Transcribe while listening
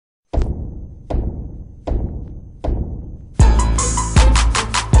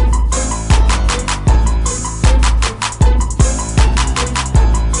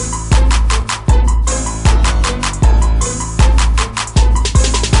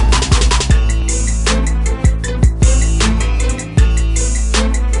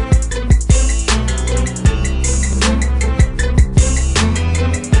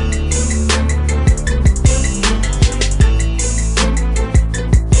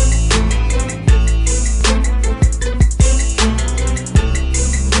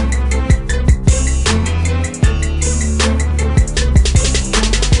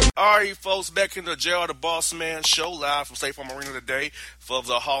host back in the JR the Bossman show live from State Farm Arena today for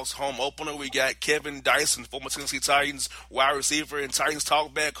the Hawks home opener. We got Kevin Dyson, former Tennessee Titans wide receiver and Titans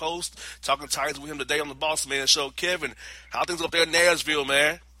Talkback host, talking Titans with him today on the Bossman show. Kevin, how things up there in Nashville,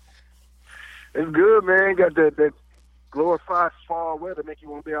 man? It's good, man. Got that glorified fall weather, make you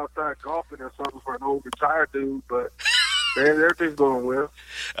want to be outside golfing or something for an old retired dude, but man, everything's going well.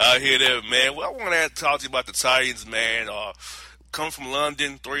 I hear that, man. Well, I want to talk to you about the Titans, man. Come from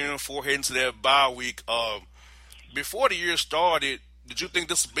London, 3-4, heading to that bye week. Before the year started, did you think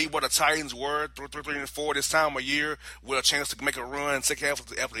this would be what the Titans were, 3-4 this time of year, with a chance to make a run second half of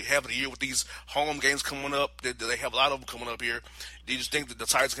the year with these home games coming up? They have a lot of them coming up here. Do you just think that the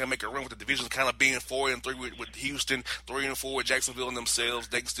Titans can make a run with the division kind of being 4-3 with Houston, 3-4 with Jacksonville and themselves?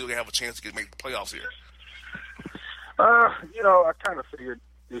 They can still have a chance to make the playoffs here. I kind of figured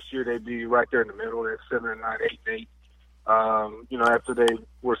this year they'd be right there in the middle at 7-9, 8-8. After they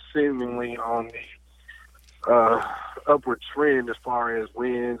were seemingly on the upward trend as far as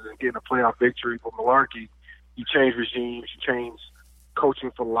wins and getting a playoff victory for Malarkey, you change regimes, you change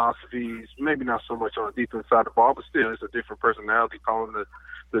coaching philosophies, maybe not so much on the defense side of the ball, but still it's a different personality calling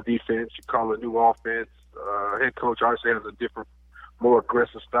the defense. You call it a new offense. Head coach obviously has a different, more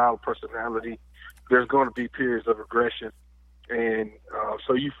aggressive style of personality. There's going to be periods of aggression. And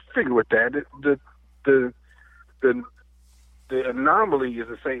so you figure with that, the anomaly is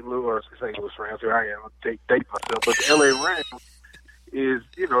the St. Louis Rams. Here I am, date myself, but the LA Rams is,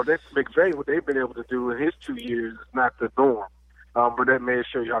 that's McVay. What they've been able to do in his 2 years is not the norm. But that may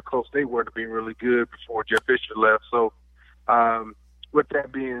show you how close they were to being really good before Jeff Fisher left. So, with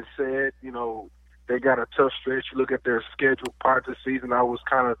that being said, they got a tough stretch. You look at their schedule part of the season. I was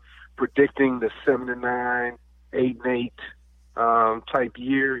kind of predicting the 7-9, 8-8 type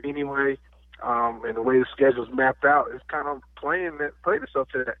year anyway. And the way the schedule's mapped out, it's kind of played itself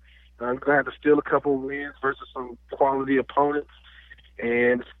to that. You're going to have to steal a couple of wins versus some quality opponents.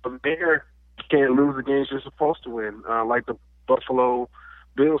 And from there, you can't lose the games you're supposed to win, like the Buffalo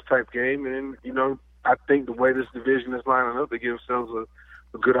Bills type game. And, I think the way this division is lining up, they give themselves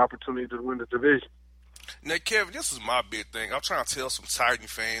a good opportunity to win the division. Now, Kevin, this is my big thing. I'm trying to tell some Titan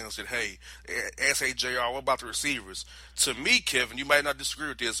fans that, hey, SAJR, what about the receivers? To me, Kevin, you might not disagree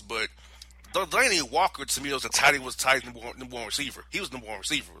with this, but Delaney Walker, to me, was the Titan number one receiver. He was the number one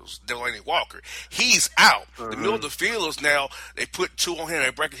receiver. It was Delaney Walker. He's out. The middle of the field is now, they put two on him. They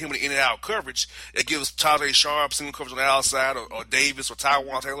bracket him in the in and out coverage. It gives Tajay Sharp single coverage on the outside, or Davis, or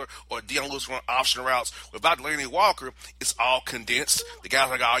Tywan Taylor, or Deion Lewis run option routes. Without Delaney Walker, it's all condensed. The guys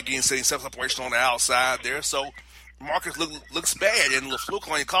like all getting separation on the outside there. So Marcus looks bad, and LaFleur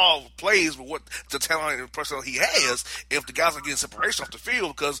only call plays with what the talent and personnel he has. If the guys are getting separation off the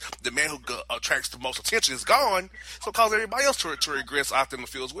field because the man who attracts the most attention is gone, so it causes everybody else to regress out there in the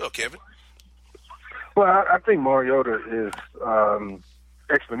field as well, Kevin. Well, I think Mariota is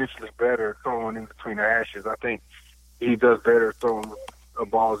exponentially better throwing in between the ashes. I think he does better throwing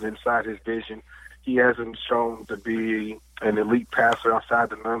balls inside his vision. He hasn't shown to be an elite passer outside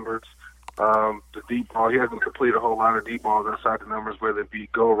the numbers. The deep ball, he hasn't completed a whole lot of deep balls outside the numbers, whether it be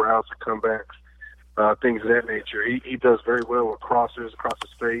go routes or comebacks, things of that nature. He does very well with crossers across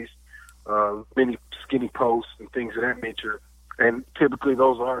his face, many skinny posts and things of that nature. And typically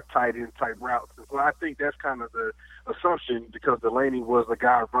those are tight end type routes. And so I think that's kind of the assumption, because Delaney was the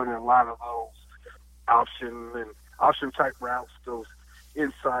guy running a lot of those option type routes, those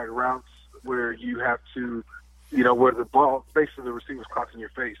inside routes where you have to, where the ball, basically the receiver's crossing your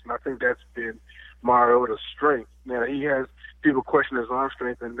face. And I think that's been Mariota's strength. Now, he has people question his arm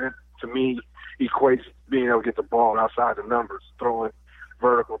strength, and that, to me, equates being able to get the ball outside the numbers, throwing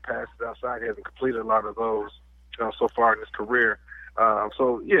vertical passes outside. He hasn't completed a lot of those so far in his career. I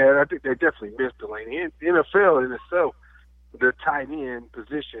think they definitely missed Delaney. In NFL in itself, the tight end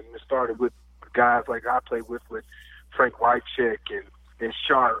position, it started with guys like I played with Frank Wycheck and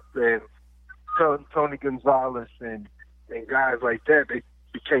Sharp and Tony Gonzalez and guys like that. They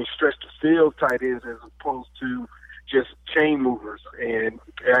became stretch the field tight ends as opposed to just chain movers and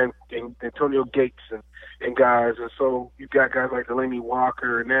Antonio Gates and guys. And so you've got guys like Delaney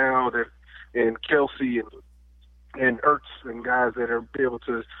Walker now and Kelsey and Ertz and guys that are able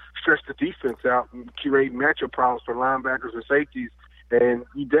to stretch the defense out and curate matchup problems for linebackers and safeties. And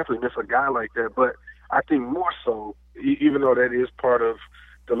you definitely miss a guy like that. But I think more so, even though that is part of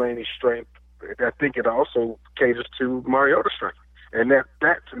Delaney's strength, I think it also caters to Mariota's strength. And that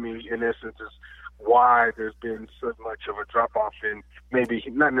to me, in essence, is why there's been so much of a drop-off in maybe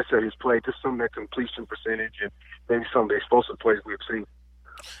not necessarily his play, just some of that completion percentage and maybe some of the explosive plays we've seen.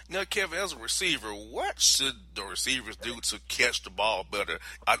 Now, Kevin, as a receiver, what should the receivers do to catch the ball better?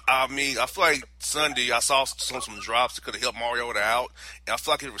 I mean, I feel like Sunday I saw some drops that could have helped Mariota out, and I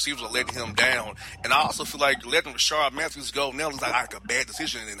feel like the receivers are letting him down. And I also feel like letting Rashard Matthews go now is like a bad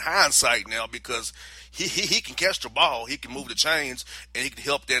decision in hindsight now because he can catch the ball, he can move the chains, and he can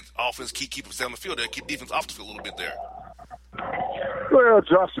help that offense keep us down the field there, keep defense off the field a little bit there. Well,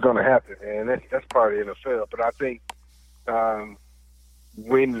 drops are going to happen, and that's part of the NFL. But I think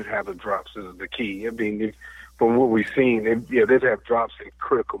when you have the drops is the key. I mean, from what we've seen, they'd have drops in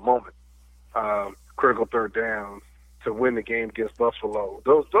critical moments, critical third downs to win the game against Buffalo.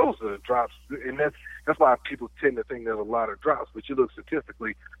 Those are the drops, and that's why people tend to think there's a lot of drops. But you look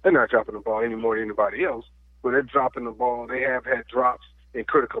statistically, they're not dropping the ball any more than anybody else. But they're dropping the ball. They have had drops in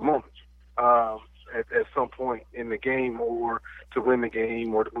critical moments at some point in the game, or to win the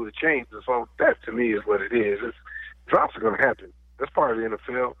game, or to move the chains. And so that to me is what it is. Drops are going to happen. That's part of the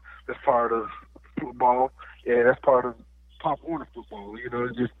NFL. That's part of football. Yeah, that's part of Pop Warner football. You know,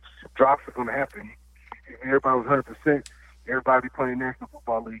 just drops are going to happen. If everybody was 100%, everybody be playing National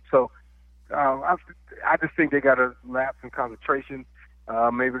Football League. So I just think they got a lapse in concentration.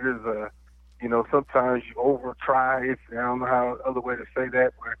 Maybe there's sometimes you over try it. I don't know how other way to say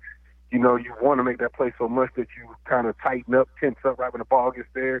that, where you want to make that play so much that you kind of tighten up, tense up right when the ball gets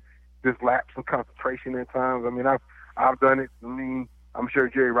there. Just lapse in concentration at times. I mean, I've done it. I mean, I'm sure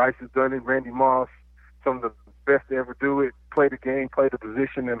Jerry Rice has done it. Randy Moss, some of the best to ever do it. Play the game, play the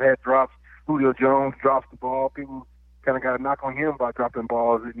position, and had drops. Julio Jones drops the ball. People kind of got a knock on him by dropping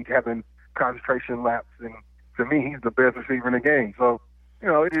balls and having concentration lapse. And to me, he's the best receiver in the game. So,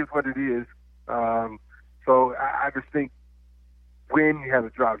 it is what it is. So I just think when you have a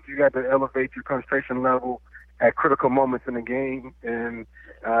drop, you got to elevate your concentration level at critical moments in the game, and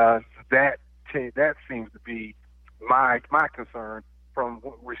that seems to be my concern from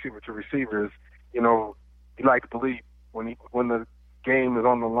receiver to receivers. You like to believe when the game is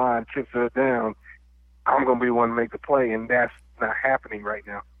on the line, chips are down, I'm going to be the one to make the play, and that's not happening right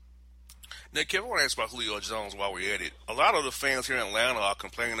now. Now, Kevin, I want to ask about Julio Jones while we're at it. A lot of the fans here in Atlanta are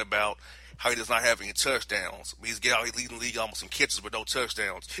complaining about how he does not have any touchdowns. He's leading the league almost in catches but no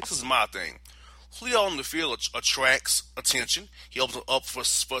touchdowns. This is my thing. Julio on the field attracts attention. He opens up for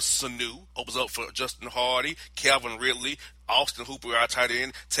Sanu, opens up for Justin Hardy, Calvin Ridley, Austin Hooper, our tight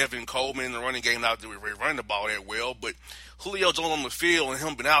end, Tevin Coleman in the running game, not running the ball that well, but Julio Jones on the field and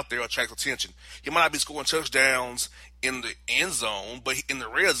him being out there attracts attention. He might not be scoring touchdowns in the end zone, but in the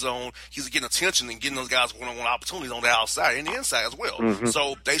red zone, he's getting attention and getting those guys one-on-one opportunities on the outside and the inside as well. Mm-hmm.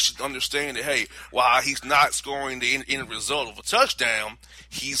 So they should understand that, hey, while he's not scoring the end result of a touchdown,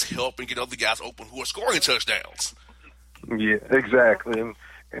 he's helping get other guys open who are scoring touchdowns. Yeah, exactly. And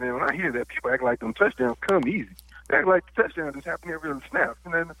then when I hear that, people act like them touchdowns come easy. They act like the touchdowns just happen every other snap.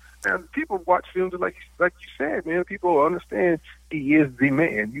 And people watch films like you said, man. People understand he is the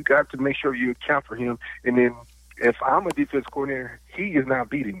man. You got to make sure you account for him. And then if I'm a defense coordinator, he is not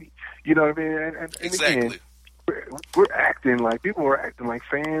beating me. You know what I mean? And exactly. Again, we're acting like people are acting like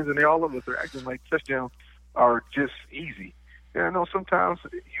fans, and all of us are acting like touchdowns are just easy. And I know sometimes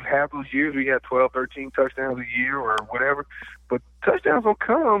you have those years where you have 12, 13 touchdowns a year or whatever, but touchdowns don't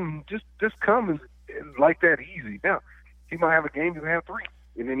come just come like that easy. Now, he might have a game, he might have 3,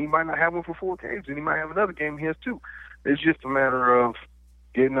 and then he might not have one for 4 games, and he might have another game, he has 2. It's just a matter of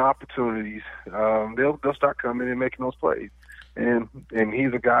getting opportunities. They'll start coming and making those plays. And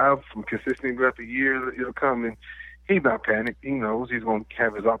he's a guy from consistently throughout the year, it'll come, and he's not panicked. He knows he's going to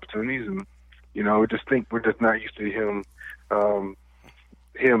have his opportunities, and we just think we're just not used to him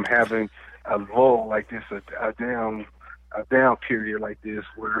having a lull like this, a down period like this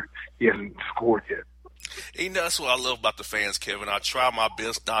where he hasn't scored yet. That's what I love about the fans, Kevin. I try my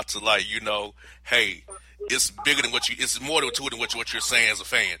best not to hey, it's bigger than it's more to it than what you're saying as a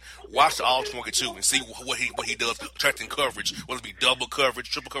fan. Watch the all 22 and see what he does, attracting coverage, whether it be double coverage,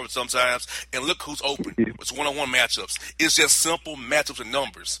 triple coverage sometimes, and look who's open. It's one-on-one matchups. It's just simple matchups and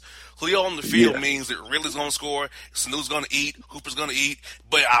numbers. Julio on the field means that Ridley's going to score, Sanu's going to eat, Hooper's going to eat,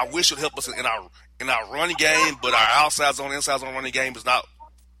 but I wish it would help us in our running game, but our outside zone, inside zone running game is not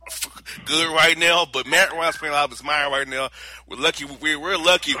good right now, but Matt Ryan's playing out of his mind right now. We're lucky. We're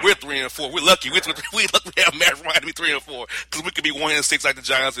lucky. We're 3-4. We're lucky. We have Matt Ryan to be 3-4 because we could be 1-6 like the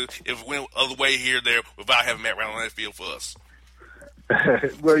Giants if we went other way here there without having Matt Ryan on that field for us.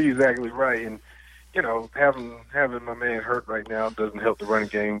 Well, you're exactly right, and having my man hurt right now doesn't help the running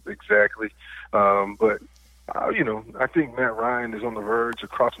game exactly. But I think Matt Ryan is on the verge of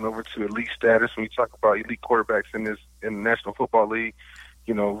crossing over to elite status. When you talk about elite quarterbacks in the National Football League,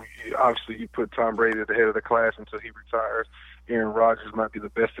 obviously you put Tom Brady at the head of the class until he retires. Aaron Rodgers might be the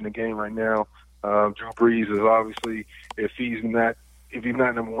best in the game right now. Drew Brees is obviously, if he's not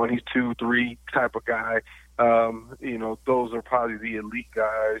number one, he's 2, 3 type of guy. Those are probably the elite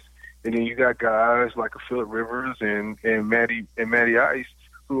guys. And then you got guys like a Phillip Rivers and Matty Ice,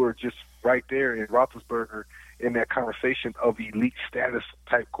 who are just right there in Roethlisberger in that conversation of elite status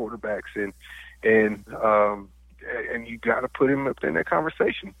type quarterbacks, and you got to put him up in that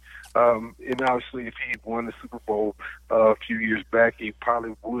conversation. And obviously, if he won the Super Bowl a few years back, he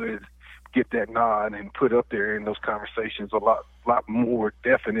probably would get that nod and put up there in those conversations a lot more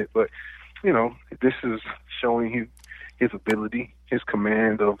definite. But this is showing his ability, his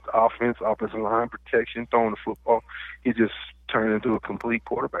command of offense, offensive line protection, throwing the football. He just turned into a complete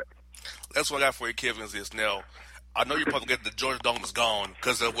quarterback. That's what I got for you, Kevin, is this. Now, I know you're probably get the Georgia Dome is gone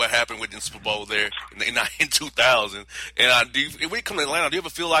because of what happened with the Super Bowl there in 2000. And when you come to Atlanta, do you ever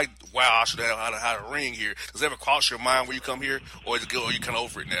feel like, wow, I should have had a ring here? Does it ever cross your mind when you come here, or is it good, or are you kind of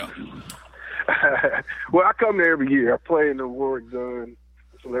over it now? Well, I come there every year. I play in the Warwick Zone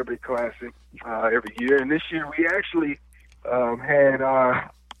Celebrity Classic every year, and this year we actually had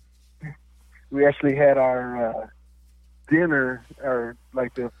our dinner, or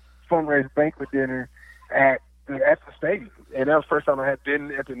like the fundraiser banquet dinner at the stadium, and that was the first time I had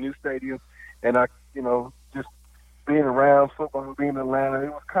been at the new stadium. And I, just being around football, being in Atlanta, it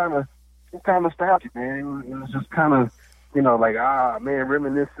was kind of nostalgic, man. It was just kind of,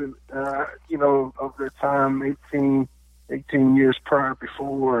 reminiscent, of the time 18 years prior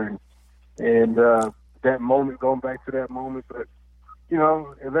before, and that moment, going back to that moment. But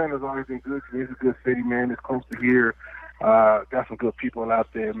Atlanta's always been good to me. It's a good city, man. It's close to here. Got some good people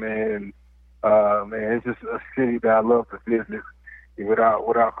out there, man. Man, it's just a city that I love to visit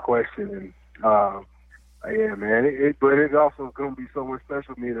without question. And yeah, man. But it's also going to be so much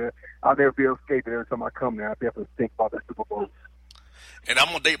special to me that I'll never be able to escape it. Every time I come there, I definitely think about that Super Bowl. And I'm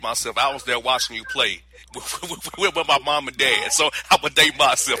gonna date myself. I was there watching you play with my mom and dad, so I'm gonna date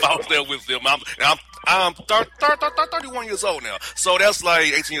myself. I was there with them. I'm 31 years old now, so that's like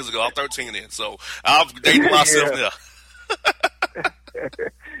 18 years ago. I'm 13 then, so I'm dating myself now.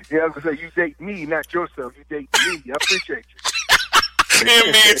 Yeah, I was gonna say, you date me, not yourself. You date me. I appreciate you.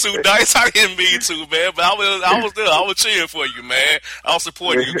 And me too, Dice. And me too, man. But I was there. I was cheering for you, man. I was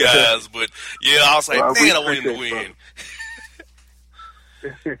supporting you guys. But yeah, I was like, man, I want him to win.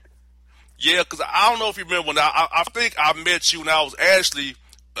 Yeah, because I don't know if you remember when I think I met you when I was actually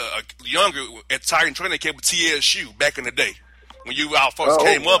younger at Titan Training Camp with TSU back in the day when you first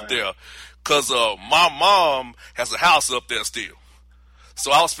came up there. Because my mom has a house up there still.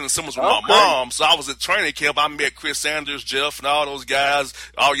 So I was spending summers with my mom. So I was at training camp. I met Chris Sanders, Jeff, and all those guys.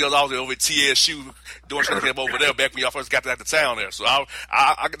 All y'all I was over at TSU doing training camp over there back when y'all first got to town there. So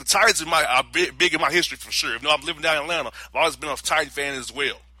I the Titans are big in my history for sure. Even though I'm living down in Atlanta, I've always been a Titan fan as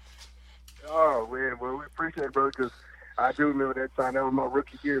well. Oh, man. Well, we appreciate it, brother, because I do remember that time. That was my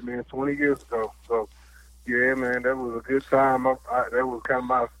rookie year, man, 20 years ago. So, yeah, man, that was a good time. That was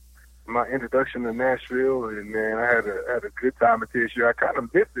kind of my introduction to Nashville, and man, I had a good time at TSU. I kind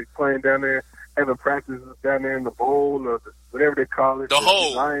of missed it playing down there, having practices down there in the bowl or whatever they call it. The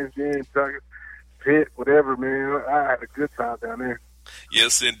hole. Lions Den, Pit, whatever, man. I had a good time down there.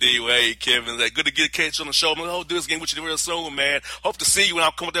 Yes, indeed. Well, hey, Kevin, good to get a catch on the show. Man, hope to do this game with you real soon, man. Hope to see you when I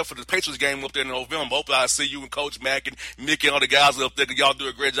come up there for the Patriots game up there in November. Hope I see you and Coach Mack and Mickey and all the guys up there. Y'all do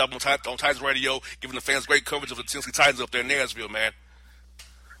a great job on Titans Radio, giving the fans great coverage of the Tennessee Titans up there in Nashville, man.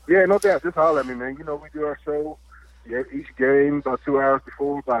 Yeah, no doubt. Just holler at me, man. We do our show each game about 2 hours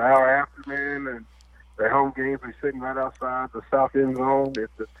before, about an hour after, man. And the home games, we're sitting right outside the South End Zone.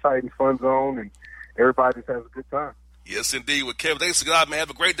 It's the Titan Fun Zone, and everybody just has a good time. Yes, indeed. With Kevin, thanks to God, man. Have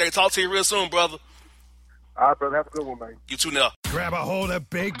a great day. Talk to you real soon, brother. All right, brother. Have a good one, man. You too now. Grab a hold of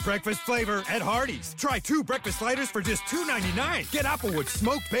big breakfast flavor at Hardee's. Try 2 breakfast sliders for just $2.99. Get Applewood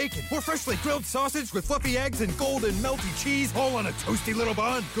smoked bacon or freshly grilled sausage with fluffy eggs and golden melty cheese, all on a toasty little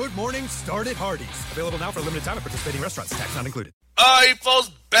bun. Good morning, start at Hardee's. Available now for a limited time at participating restaurants. Tax not included. All right, folks,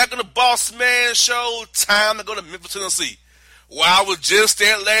 back on the Bossman Show. Time to go to Memphis, Tennessee. Well, I was just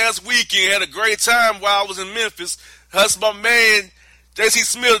there last weekend. Had a great time while I was in Memphis. That's my man, J.C.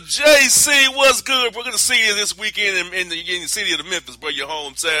 Smith. J.C., what's good? We're going to see you this weekend in the city of Memphis, bro, your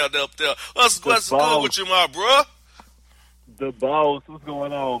hometown up there. What's good with you, my bro? The boss. What's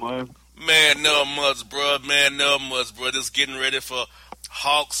going on, man? Man, nothing much, bro. Just getting ready for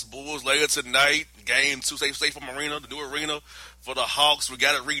Hawks Bulls later tonight. Game 2, State Farm Arena, the new arena for the Hawks. We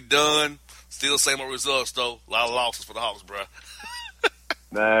got it redone. Still same old results, though. A lot of losses for the Hawks, bro.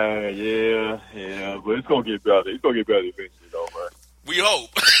 Nah, yeah, but it's gonna get better. It's gonna get better eventually, though, man. We hope.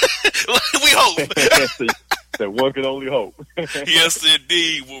 We hope. That one can only hope. Yes,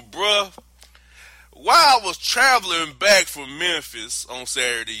 indeed. Well, bruh, while I was traveling back from Memphis on last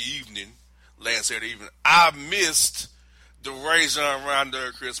Saturday evening, I missed the Rajon Rondo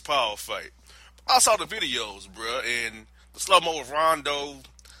and Chris Paul fight. I saw the videos, bruh, and the slow-mo of Rondo,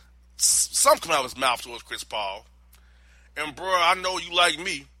 something coming out of his mouth towards Chris Paul. And, bruh, I know you like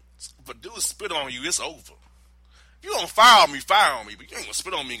me, but dude spit on you, it's over. If you don't fire on me, but you ain't gonna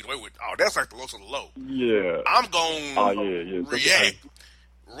spit on me and get away with, oh, that's like the lowest of the low. Yeah. I'm gonna react.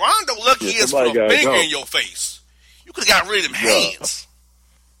 Rondo lucky Yeah, is for a somebody gotta finger go. in your face. You could have got rid of them hands.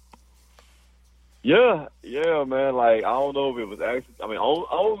 Yeah, man. Like, I don't know if it was actually. I mean,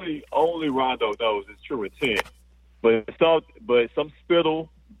 only Rondo knows his true intent. But some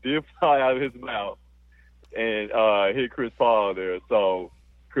spittle did fly out of his mouth and hit Chris Paul there. So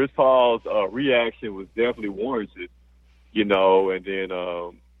Chris Paul's reaction was definitely warranted. And then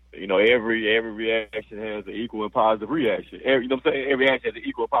every reaction has an equal and positive reaction. You know what I'm saying? Every action has an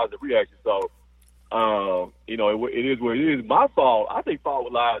equal and positive reaction. So it is what it is. My fault. I think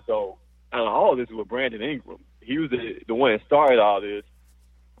fault lies though. Out of all of this was Brandon Ingram. He was the one that started all this.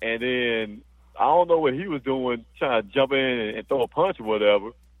 And then I don't know what he was doing, trying to jump in and throw a punch or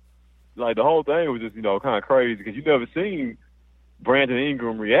whatever. Like, the whole thing was just, kind of crazy because you never seen Brandon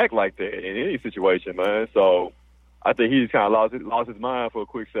Ingram react like that in any situation, man. So I think he just kind of lost his mind for a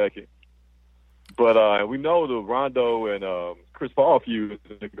quick second. But we know the Rondo and Chris Paul feud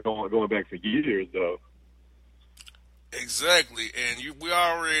is going back for years, though. Exactly, and we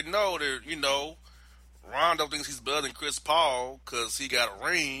already know that, Rondo thinks he's better than Chris Paul because he got a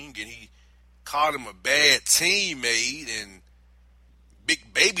ring and he called him a bad teammate, and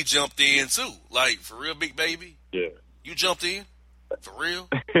Big Baby jumped in too. Like, for real, Big Baby? Yeah. You jumped in? For real?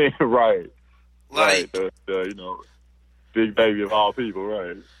 Right. Like, right. Big Baby of all people,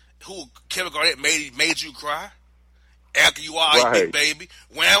 right. Who, Kevin Garnett made you cry? After you are right. a Big Baby?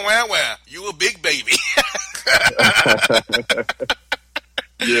 Wow. You a Big Baby.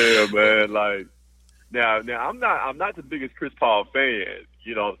 Yeah, man. Like, now I'm not the biggest Chris Paul fan.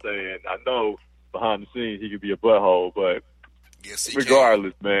 You know what I'm saying? I know behind the scenes he could be a butthole, but yes,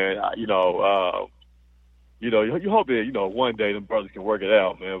 regardless, man. You hope that one day them brothers can work it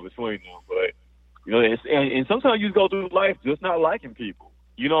out, man, between them. But and sometimes you just go through life just not liking people.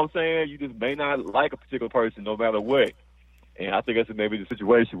 You know what I'm saying? You just may not like a particular person no matter what. And I think that's maybe the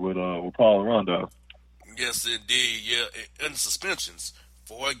situation with Paul and Rondo. Yes, indeed. Yeah, and suspensions.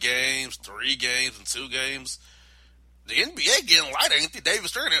 4 games, 3 games, and 2 games. The NBA getting lighter, ain't they? David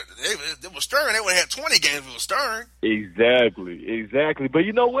Stern, they would have had 20 games if it was Stern. Exactly. But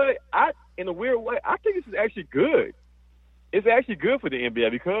you know what? In a weird way, I think this is actually good. It's actually good for the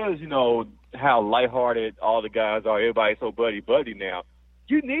NBA because, how lighthearted all the guys are. Everybody's so buddy now.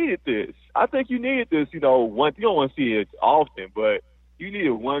 You needed this. I think you needed this, you don't want to see it often, but you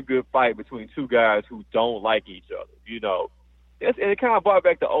needed one good fight between two guys who don't like each other, And it kind of brought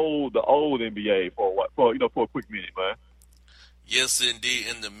back the old NBA for a quick minute, man. Yes, indeed.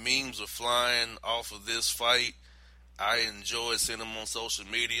 And the memes are flying off of this fight. I enjoyed seeing them on social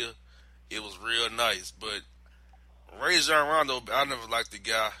media. It was real nice. But Rajon Rondo, I never liked the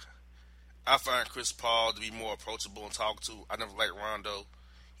guy. I find Chris Paul to be more approachable and talk to. I never liked Rondo.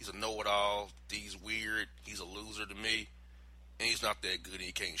 He's a know-it-all. He's weird. He's a loser to me. And he's not that good and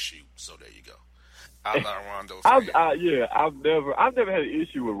he can't shoot. So there you go. I'm not a Rondo fan. I've never had an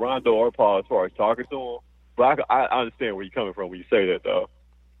issue with Rondo or Paul as far as talking to him. But I understand where you're coming from when you say that, though.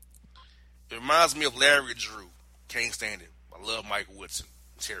 It reminds me of Larry Drew. Can't stand him. I love Mike Woodson,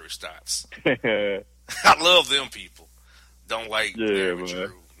 Terry Stotts. I love them people. Don't like Larry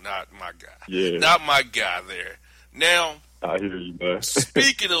Drew. Not my guy. Yeah. Not my guy there. Now, I hear you, man.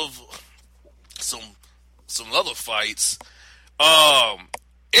 Speaking of some other fights,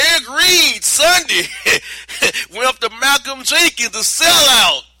 Eric Reed Sunday went up to Malcolm Jenkins to sell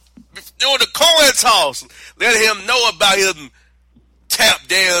out during the coin toss. Let him know about his tap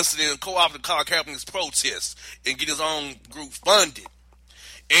dancing and co-opting Colin Kaepernick's protest and get his own group funded.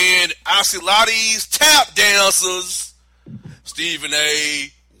 And I see a lot of these tap dancers, Stephen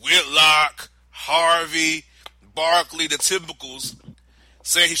A., Whitlock, Harvey, Barkley, the typicals,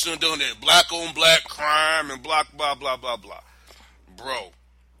 saying he shouldn't have done that black-on-black crime and blah, blah, blah, blah, blah. Bro,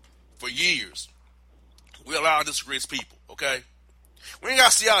 for years, we allow disagrees people, okay? We ain't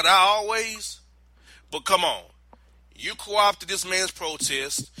got to see eye to eye always, but come on. You co-opted this man's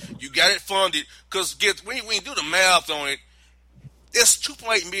protest. You got it funded. Because when you do the math on it, it's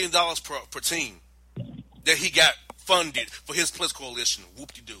 $2.8 million per team that he got funded for his political coalition.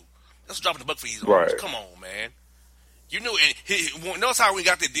 Whoop-de-doo. That's dropping the buck for these owners. Come on, man. You knew, and notice how we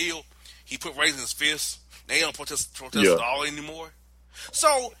got the deal? He put raising his fist. They don't protest Yeah. at all anymore.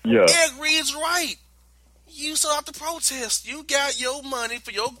 So Yeah. Ed Reed's right. You still have to protest. You got your money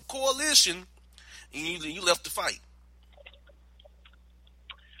for your coalition, and you left the fight.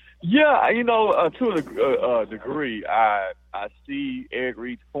 Yeah, to a degree, I see Eric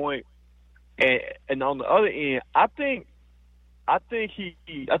Reed's point, and on the other end, I think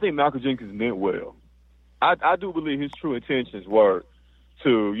Malcolm Jenkins meant well. I do believe his true intentions were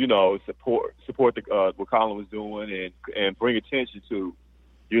to support what Colin was doing and bring attention to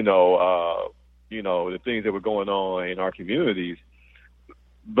the things that were going on in our communities.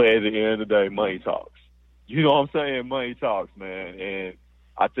 But at the end of the day, money talks. You know what I'm saying? Money talks, man. And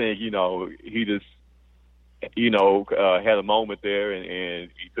I think, he just, had a moment there and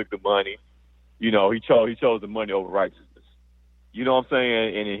he took the money. He chose the money over righteousness. You know what I'm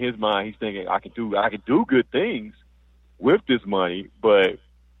saying? And in his mind, he's thinking, I can do good things with this money, but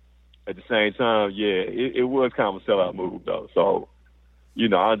at the same time, yeah, it was kind of a sellout move, though. So,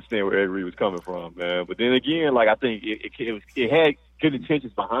 I understand where Ed Reed was coming from, man. But then again, I think it had good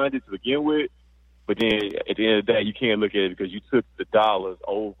intentions behind it to begin with. But then at the end of the day, you can't look at it because you took the dollars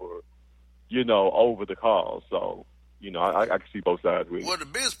over the cause. So, I can see both sides with it. Well, the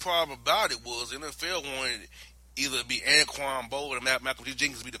biggest problem about it was the NFL wanted either to be Anquan Bowl or Malcolm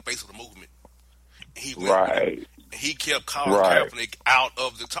Jenkins to be the face of the movement. He kept Colin Kaepernick out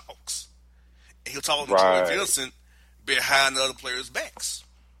of the talks. And he was talking to Troy Vincent behind the other players' backs.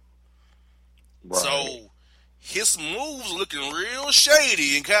 Right. So his moves looking real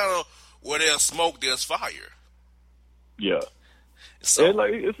shady and kind of where there's smoke, there's fire. Yeah. So, and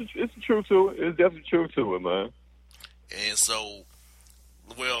it's the truth to it. It's definitely truth to it, man. And so,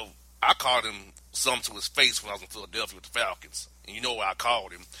 well, I called him something to his face when I was in Philadelphia with the Falcons. And you know what I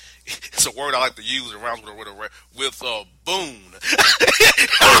called him? It's a word I like to use around with boon.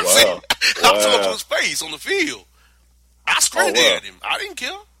 Oh, wow. I told him to his face on the field. I screamed at him. I didn't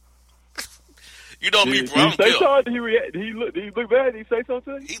care. You know me, bro. I don't care. Did he look bad? Did he say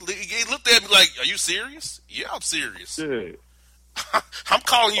something? He looked at me like, "Are you serious?" Yeah, I'm serious. Yeah. I'm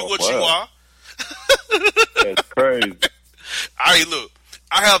calling you what you are. That's crazy. All right, look.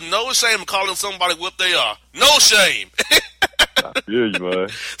 I have no shame in calling somebody what they are. No shame. I feel you, man.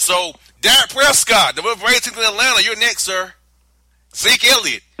 So, Dak Prescott, November 18th in Atlanta, you're next, sir. Zeke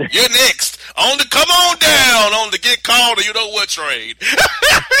Elliott, you're next. Come on down on the get called or you know what trade.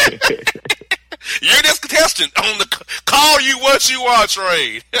 You're this contestant on the call you what you are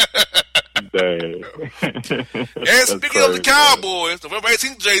trade. Dang. And speaking of the Cowboys, November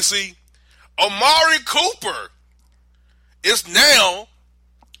 18th, JC, Amari Cooper is now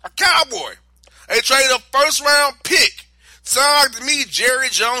a Cowboy. They traded a first-round pick. Sounds like to me Jerry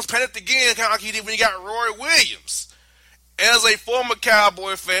Jones panicked again, kind of like he did when he got Roy Williams. As a former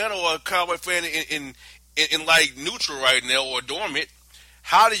Cowboy fan or a Cowboy fan in like neutral right now or dormant,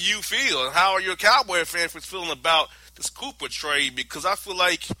 how do you feel? And how are your Cowboy fans feeling about this Cooper trade? Because I feel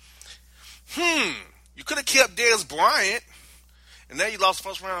like, you could have kept Dez Bryant, and now you lost a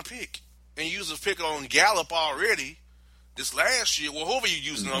first-round pick. And you used a pick on Gallup already this last year. Well, whoever you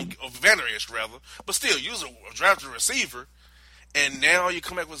using on Van Der Esch, rather. But still, use a drafted receiver, and now you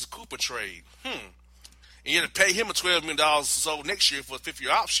come back with a Cooper trade. And you had to pay him a $12 million or so next year for a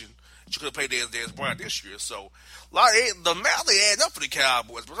fifth-year option that you could have paid Dez Bryant this year. So, the math they add up for the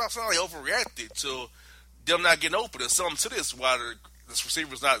Cowboys, but it's not like they overreacted to them not getting open. There's something to this why this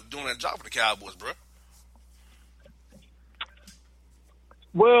receiver's not doing that job for the Cowboys, bro.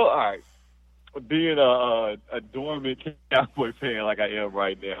 Well, all right. Being a dormant Cowboy fan like I am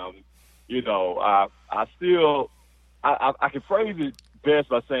right now, I still can phrase it best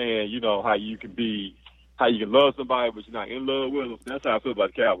by saying, how you can love somebody but you're not in love with them. That's how I feel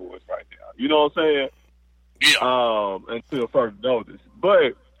about the Cowboys right now. You know what I'm saying? Yeah. Until further notice.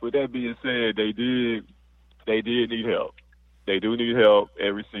 But with that being said, they did need help. They do need help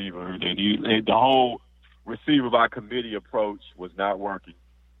at receiver. And the whole receiver by committee approach was not working.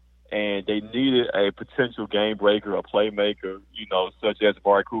 And they needed a potential game breaker, a playmaker, such as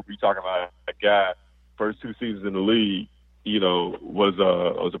Amari Cooper. You're talking about a guy, first 2 seasons in the league, was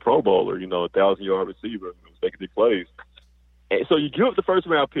a Pro Bowler, 1,000-yard receiver, was making big plays. And so you give up the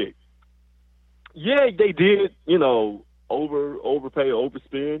first-round pick. Yeah, they did, overpay,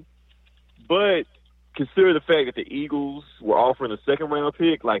 overspend. But consider the fact that the Eagles were offering a second-round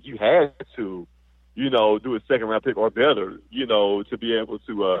pick, like you had to, do a second-round pick or better, to be able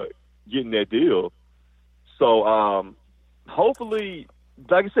to get in that deal. So hopefully,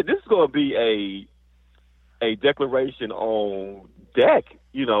 like I said, this is going to be a declaration on Dak.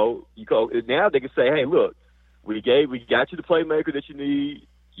 Now they can say, hey, look, we got you the playmaker that you need.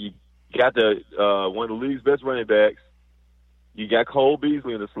 You got one of the league's best running backs. You got Cole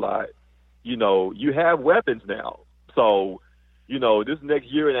Beasley in the slot. You know, you have weapons now. So, you know, this next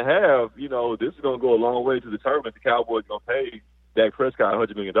year and a half, you know, this is going to go a long way to determine if the Cowboys are going to pay Dak Prescott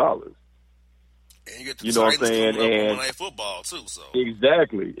 $100 million. And you get the you know what I'm saying? And Monday Night Football too. So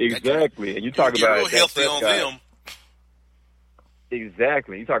exactly. And you talk about real healthy Prescott, on them.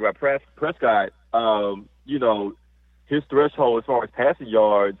 Exactly. You talk about Prescott. You know, his threshold as far as passing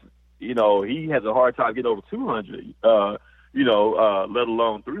yards. You know, he has a hard time getting over 200. Let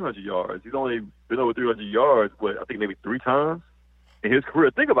alone 300 yards. He's only been over 300 yards, but I think maybe 3 times in his career.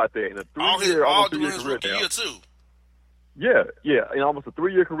 Think about that. In a 3-year, almost 3-year career now. Year too. Yeah. In almost a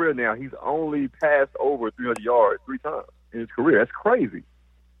 3-year career now, he's only passed over 300 yards 3 times in his career. That's crazy.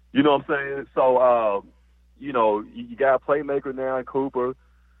 You know what I'm saying? So, you know, you got a playmaker now in Cooper.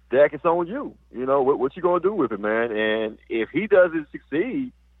 Dak, it's on you. You know, what you going to do with it, man? And if he doesn't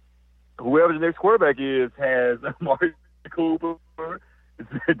succeed, whoever the next quarterback is has Mark Cooper,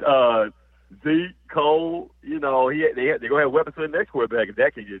 Zeke, Cole. You know, they're going to have weapons for the next quarterback if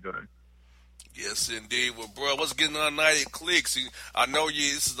that can get done. Yes, indeed. Well, bro, what's getting on United Clicks? I know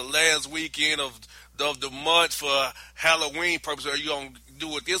this is the last weekend of the month for Halloween purposes. Are you going to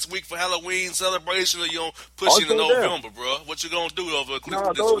do it this week for Halloween celebration, or you going to push it in November, bro? What you going to do over at Clicks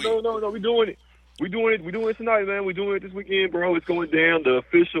this week? No. We're doing it. We're doing it tonight, man. We're doing it this weekend, bro. It's going down, the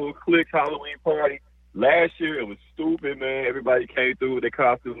official Clicks Halloween party. Last year, it was stupid, man. Everybody came through with their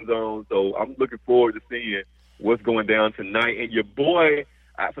costumes on, so I'm looking forward to seeing what's going down tonight. And your boy,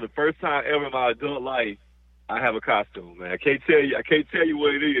 for the first time ever in my adult life, I have a costume, man. I can't tell you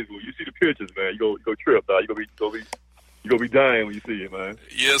what it is. When you see the pictures, man, you go trip, dog. You gonna be dying when you see it, man.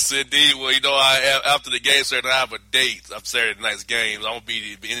 Yes, indeed. Well, you know, after the game Saturday, I have a date. I'm Saturday night's games. I'll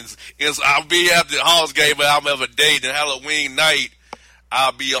be after the Hogs game, but I'll have a date. And Halloween night,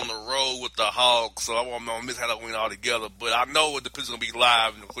 I'll be on the road with the Hogs, so I won't miss Halloween altogether. But I know the picture's gonna be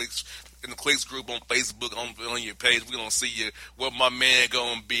live in the Clicks group on Facebook, on your page. We're gonna see you what my man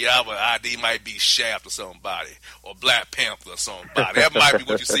gonna be. Our ID might be Shaft or somebody, or Black Panther or somebody. That might be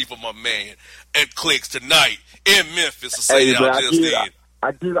what you see from my man at Clicks tonight in Memphis. To say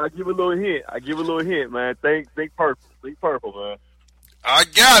I give a little hint. Man. Think purple. Think purple, man. I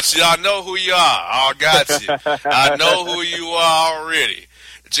got you. I know who you are. I got you. I know who you are already.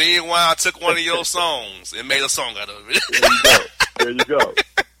 Genuine took one of your songs and made a song out of it. There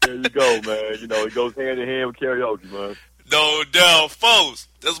you go, man. You know, it goes hand in hand with karaoke, man. No doubt, folks.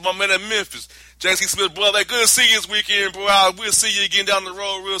 That's my man in Memphis. J.C. Smith, brother. Good to see you this weekend, bro. We'll see you again down the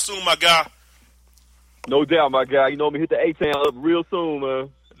road real soon, my guy. No doubt, my guy. You know me, hit the A-Town up real soon, man.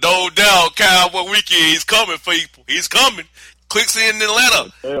 No doubt, Cowboy weekend. He's coming, people. He's coming. Clicks in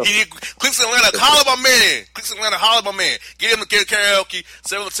Atlanta. Clicks in Atlanta. Holler my man. Clicks in Atlanta. Holler my man. Get him to get karaoke.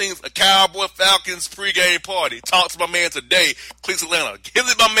 17th, a Cowboy Falcons pregame party. Talk to my man today. Clicks Atlanta. Give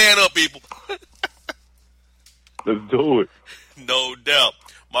it my man up, people. Let's do it. No doubt.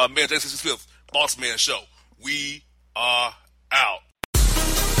 My man, J.C. Smith, Bossman Show. We are out.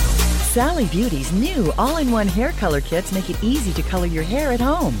 Sally Beauty's new all-in-one hair color kits make it easy to color your hair at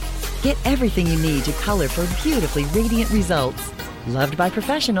home. Get everything you need to color for beautifully radiant results. Loved by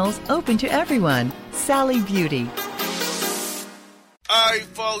professionals, open to everyone. Sally Beauty. All right,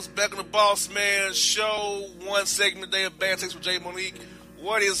 folks, back on the Bossman Show. One segment a day of Bad Takes with Jay Monique.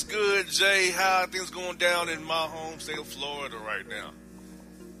 What is good, Jay? How are things going down in my home state of Florida right now?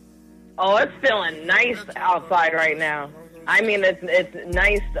 Oh, it's feeling nice outside right now. I mean, it's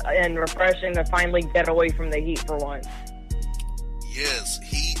nice and refreshing to finally get away from the heat for once. Yes,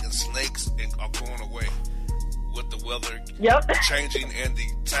 heat and snakes are going away with the weather changing and the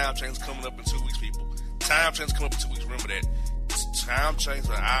time change coming up in 2 weeks, people. Time change coming up in 2 weeks. Remember that. It's time change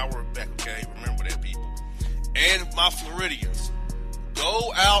an hour back, okay? Remember that, people. And my Floridians,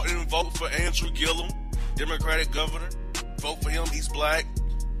 go out and vote for Andrew Gillum, Democratic governor. Vote for him. He's black.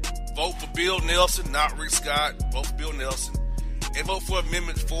 Vote for Bill Nelson, not Rick Scott. Vote for Bill Nelson. And vote for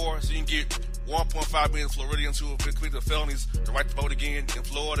Amendment 4 so you can get 1.5 million Floridians who have been convicted of felonies the right to vote again in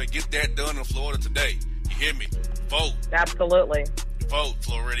Florida. Get that done in Florida today. You hear me? Vote. Absolutely. Vote,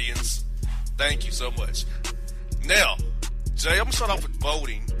 Floridians. Thank you so much. Now, Jay, I'm going to start off with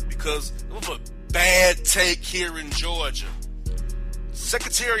voting because it was a bad take here in Georgia.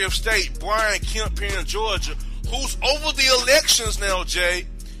 Secretary of State Brian Kemp here in Georgia, who's over the elections now, Jay,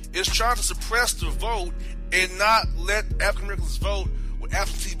 is trying to suppress the vote and not let African Americans vote with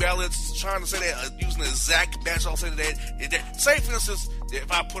absentee ballots, trying to say that using the exact match. I'll say that. Say, for instance, that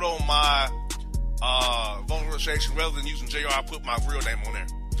if I put on my voter registration rather than using JR, I put my real name on there.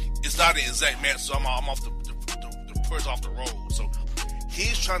 It's not an exact match, so I'm off the person off the roll. So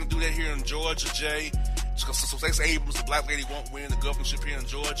He's trying to do that here in Georgia, Jay. So Stacey Abrams, the black lady, won't win the governorship here in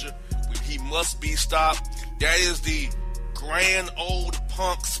Georgia. He must be stopped. That is the grand old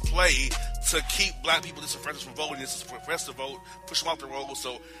punks play to keep black people disenfranchised from voting. This is for us to vote, push them off the road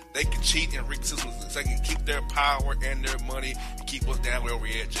so they can cheat and rig the system so they can keep their power and their money and keep us down where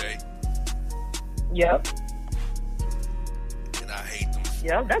we're at, Jay. Yep. And I hate them.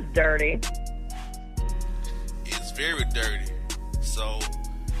 Yep, that's dirty. It's very dirty. So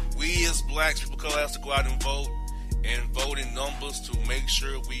we as blacks, people have to go out and vote in numbers to make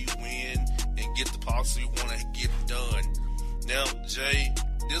sure we win and get the policy we want to get done. Now, Jay,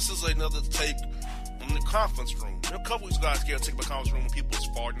 this is another take on the conference room. A couple weeks ago, I was scared to take my conference room when people was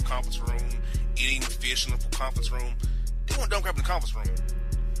farting in the conference room, eating fish in the conference room. They want dumb crap in the conference room.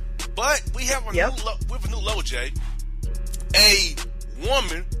 But we have a new low, Jay. A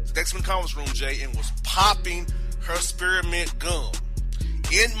woman next in the conference room, Jay, and was popping her spearmint gum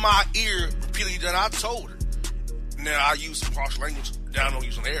in my ear repeatedly. That I told her. Now I use some harsh language that I don't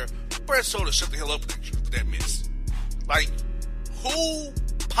use on air. But I told her shut the hell up for that miss. Like, who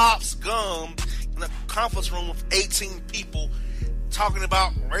pops gum in a conference room with 18 people talking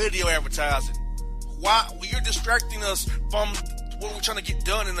about radio advertising? Why? Well, you're distracting us from what we're trying to get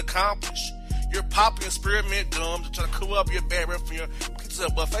done and accomplish. You're popping spearmint gum to try to cover up your bad breath from your pizza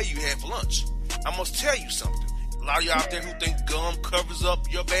buffet you had for lunch. I must tell you something. A lot of you out there who think gum covers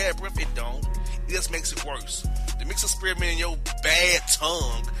up your bad breath, it don't. It just makes it worse. The mix of spearmint in your bad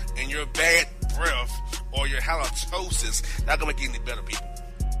tongue and your bad breath or your halitosis, not gonna make it any better, people.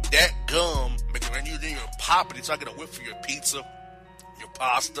 That gum, when you're popping it, so I get a whiff for your pizza, your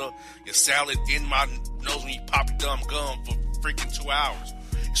pasta, your salad in my nose when you pop your dumb gum for freaking 2 hours.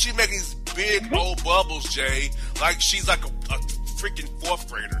 She's making these big old bubbles, Jay, like she's like a freaking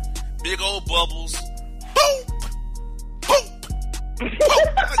fourth grader. Big old bubbles. Boom! Boom! Boom!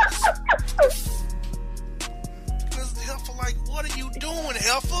 Heifer, like, what are you doing,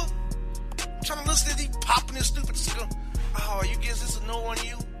 Heifer? I'm trying to listen to these popping this stupid stuff. Oh, you guess this annoying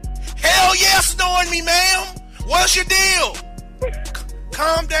you? Hell yes, annoying me, ma'am. What's your deal?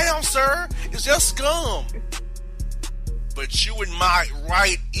 Calm down, sir. It's just scum. But you in my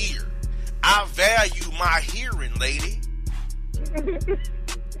right ear. I value my hearing, lady.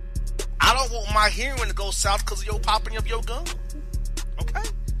 I don't want my hearing to go south because of your popping of your gum. Okay?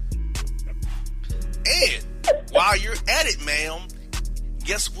 And while you're at it, ma'am,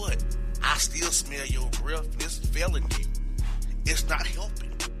 guess what? I still smell your breath. It's failing you. It's not helping.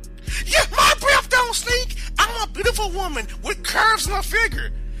 Yeah, my breath don't stink. I'm a beautiful woman with curves in her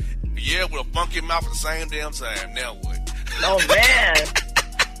figure. Yeah, with a funky mouth at the same damn time. Now what? Oh, man.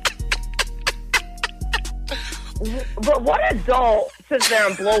 But what adult sits there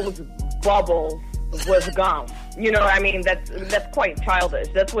and blows bubbles with gum? You know, I mean, that's quite childish.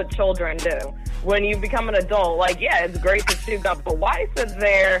 That's what children do. When you become an adult, like, yeah, it's great to chew gum, but why sit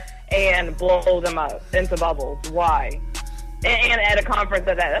there and blow them up into bubbles? Why? And at a conference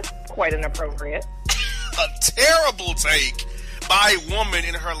like that, that's quite inappropriate. A terrible take by a woman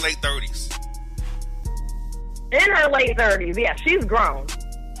in her late 30s. In her late 30s, yeah, she's grown.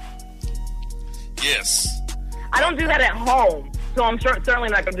 Yes. I don't do that at home, so I'm certainly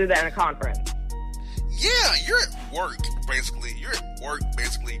not going to do that in a conference. Yeah, you're at work, basically. You're at work,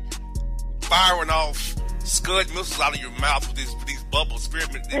 basically, firing off scud missiles out of your mouth with these bubbles,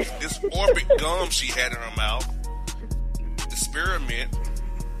 spearmint, this orbit gum she had in her mouth. The spearmint.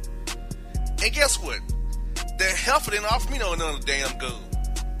 And guess what? The heifer didn't offer me no another damn gum.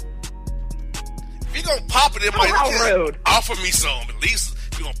 If you're going to pop it in my how rude. Offer me some. At least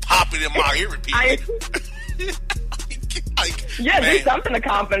if you're going to pop it in my ear repeatedly. Yeah, do something to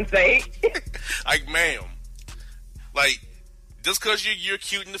compensate. Like, ma'am. Like, just because you're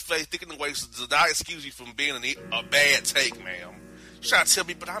cute in the face, thick in the waist, does not excuse you from being a bad take, ma'am. You're trying to tell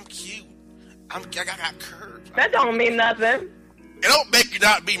me, but I'm cute. I got curves. That don't mean nothing. It don't make you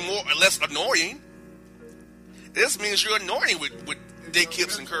not be more or less annoying. This means you're annoying with dick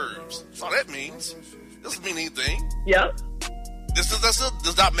hips and curves. That's all that means. Doesn't mean anything. Yep. This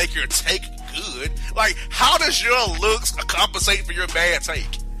does not make your take good. Like, how does your looks compensate for your bad take?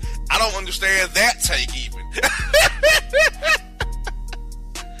 I don't understand that take even.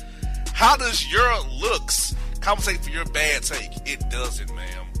 How does your looks compensate for your bad take? It doesn't,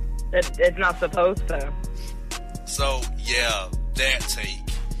 ma'am. It's not supposed to. So, yeah, that take.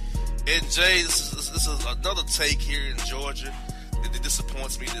 And Jay, this is another take here in Georgia that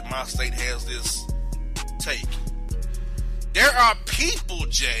disappoints me that my state has this take. There are people,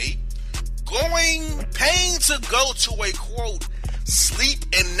 Jay, paying to go to a, quote, sleep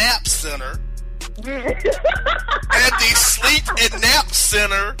and nap center And the sleep and nap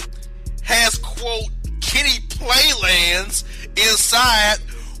center has, quote, kitty playlands inside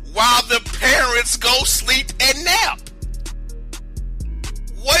while the parents go sleep and nap.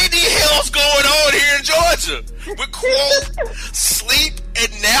 What the hell's going on here in Georgia? With, quote, sleep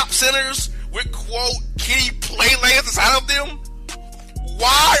and nap centers with, quote, kitty playlands inside of them?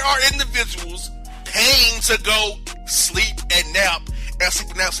 Why are individuals paying to go sleep and nap at a sleep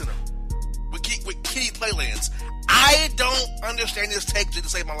and nap center with kitty playlands? I don't understand this tech to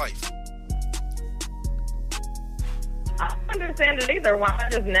save my life. I don't understand it either. Why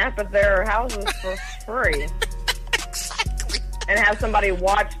not just nap at their houses for free? Exactly. And have somebody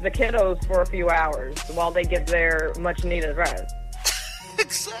watch the kiddos for a few hours while they get their much needed rest.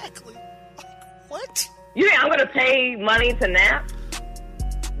 Exactly. What? You think I'm going to pay money to nap?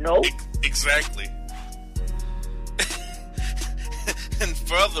 Nope. Exactly. And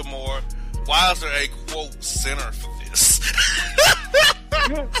furthermore, why is there a, quote, center for this?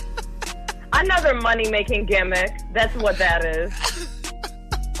 Another money-making gimmick. That's what that is.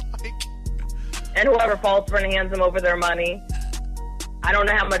 And whoever falls for it hands them over their money. I don't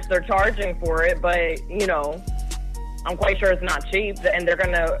know how much they're charging for it, but, you know, I'm quite sure it's not cheap. And they're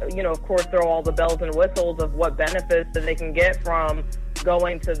going to, you know, of course, throw all the bells and whistles of what benefits that they can get from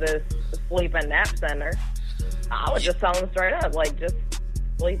going to this sleep and nap center. I would just tell them straight up, like, just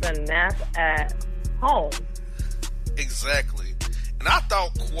sleep and nap at home. Exactly. And I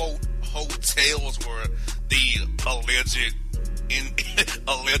thought, quote, hotels were the alleged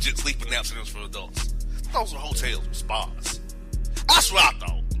sleep and nap centers for adults. Those were hotels with spas. That's what I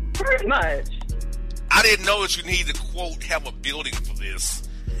thought. Pretty much. I didn't know that you needed to, quote, have a building for this.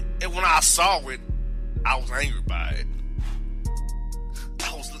 And when I saw it, I was angry by it.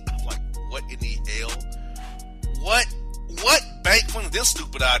 I was like, what in the hell? What bank funded this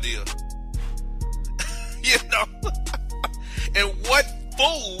stupid idea? You know? And what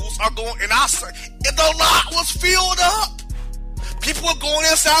fools are going, and the lot was filled up. People were going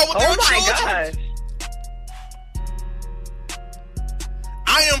inside with their children. Oh my gosh.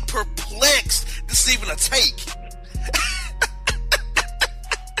 I am perplexed. This is even a take.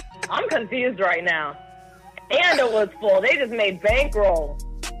 I'm confused right now. And it was full. They just made bankroll.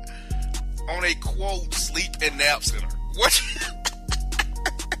 On a, quote, sleep and nap center. What?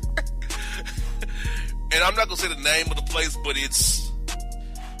 And I'm not going to say the name of the place, but it's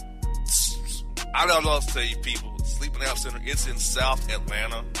I don't know what to tell you, people. Sleep and nap center. It's in South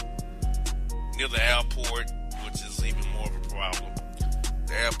Atlanta, near the airport, which is even more of a problem.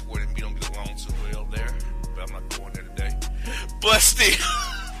 The airport and me don't get along too well there, but I'm not going there today. But still,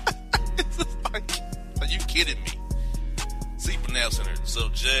 it's just like, are you kidding me? Sleep and nap center. So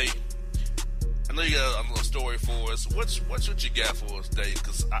Jay, I know you got a little story for us. What you got for us today?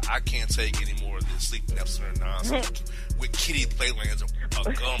 Because I can't take any more of this sleep and nap center nonsense with kitty playlands and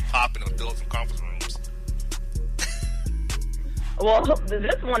gun popping adults in conference rooms. Well,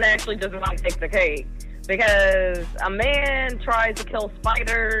 this one actually does not take the cake. Because a man tried to kill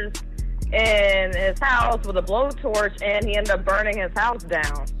spiders in his house with a blowtorch, and he ended up burning his house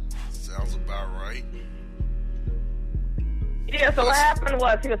down. Sounds about right. Yeah, so what happened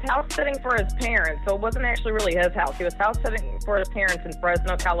was he was house sitting for his parents. So it wasn't actually really his house. He was house sitting for his parents in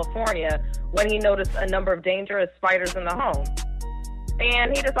Fresno, California, when he noticed a number of dangerous spiders in the home.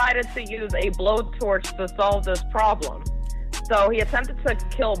 And he decided to use a blowtorch to solve this problem. So he attempted to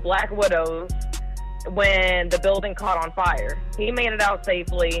kill black widows when the building caught on fire. He made it out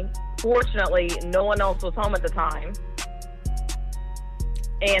safely. Fortunately, no one else was home at the time.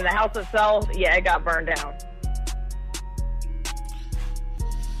 And the house itself, yeah, it got burned down.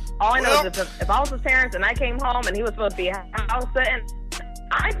 All I know is if I was his parents and I came home and he was supposed to be house sitting,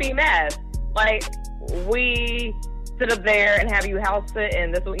 I'd be mad. Like, we sit up there and have you house sit,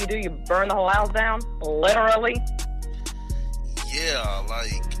 and this is what you do, you burn the whole house down? Literally? Yeah,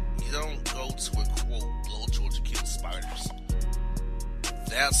 like, you don't go to a, quote, blowtorch to kill spiders.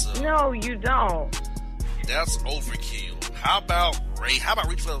 No, you don't. That's overkill. How about reach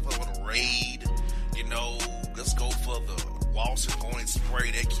for the raid? You know, let's go for the Walson Hornet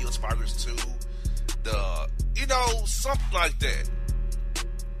spray that kills spiders too. Something like that.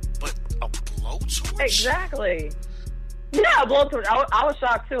 But a blowtorch? Exactly. Yeah, a blowtorch. I was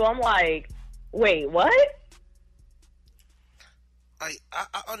shocked too. I'm like, wait, what? I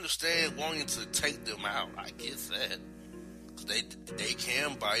understand wanting to take them out. I get that. They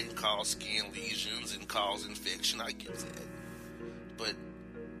can bite and cause skin lesions and cause infection. I get that. But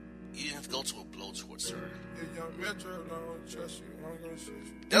you didn't have to go to a blowtorch, sir.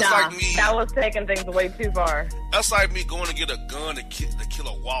 That's like me. That was taking things way too far. That's like me going to get a gun to kill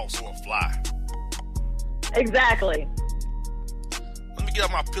a wasp or a fly. Exactly. Let me get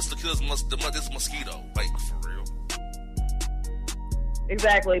out my pistol, kill this mosquito. Like, for real.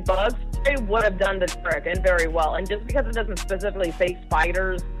 Exactly. Bug spray would have done the trick, and very well. And just because it doesn't specifically say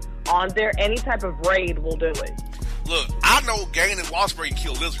spiders on there, any type of raid will do it. Look, I know Gain and Wasp spray can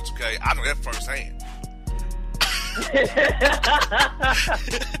kill lizards, okay? I know that firsthand.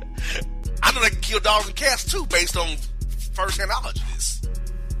 I know they can kill dogs and cats too, based on first-hand knowledge of this.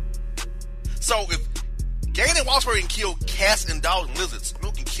 So if Gain and Wasp spray can kill cats and dogs and lizards,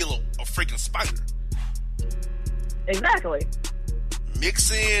 who can kill a freaking spider? Exactly.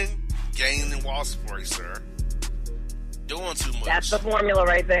 Mix in Gain and Wasp spray, sir. Doing too much. That's the formula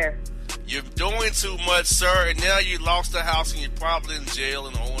right there. You're doing too much, sir, and now you lost the house and you're probably in jail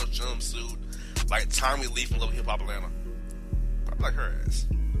in an orange jumpsuit, like Tommy Lee from Love Hip Hop Atlanta. Probably like her ass.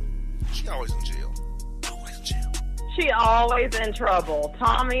 She always in jail. Always in jail. She always in trouble.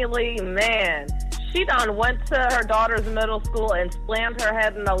 Tommy Lee, man. She done went to her daughter's middle school and slammed her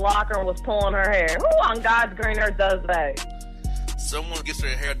head in the locker and was pulling her hair. Who on God's green earth does that? Someone gets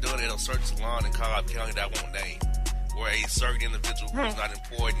their hair done at a certain salon in Cobb County that I won't name, where a certain individual who was not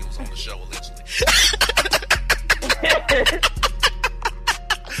employed and was on the show allegedly.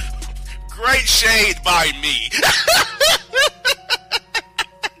 Great shade by me.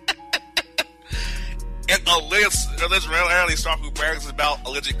 And alleged reality star who brags about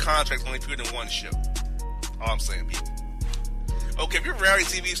alleged contracts only appeared in one show. All I'm saying, people. Okay, if you're a reality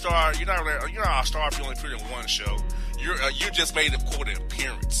TV star, you're not a star if you only appeared in one show. You just made a quote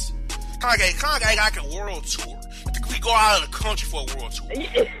appearance. Kind of like a world tour. We go out of the country for a world tour.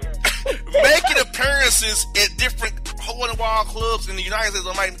 Making appearances at different hole-in-the-wall clubs in the United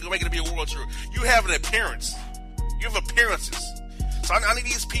States might make it be a world tour. You have an appearance. You have appearances. So I need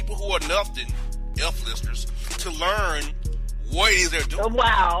these people who are nothing, F listeners, to learn what it is they're doing.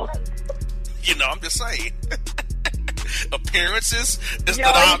 Wow. You know, I'm just saying. Appearances is Yo,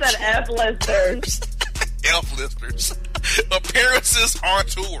 not he said F listers. F listeners. Appearances aren't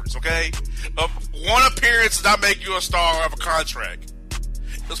tours, okay? One appearance does not make you a star or have a contract.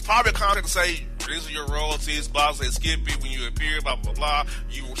 There's probably a contract to say, these are your royalties, blah, say Skippy, when you appear, blah, blah, blah.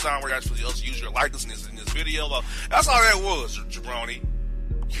 You will sign where you're supposed to use your likeness in this video. Blah. That's all that was, Jabroni.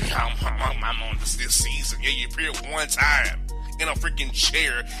 I'm on this season. Yeah, you appeared one time in a freaking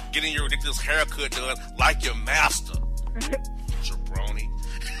chair getting your ridiculous haircut done like your master. Jabroni.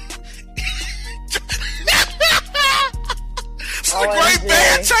 It's a great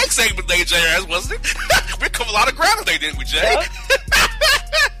bad take segment today, JRS, wasn't it? We covered a lot of ground today, didn't we, Jay? Yep.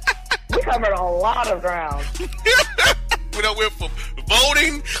 We covered a lot of ground. We done went from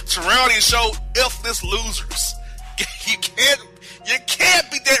voting to reality show F-list losers. You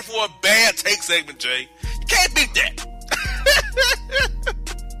can't beat that for a bad take segment, Jay. You can't beat that.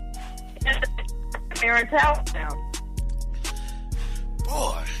 Parents' house now.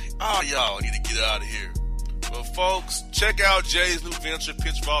 Boy, all y'all need to get out of here. Well, folks, check out Jay's new venture,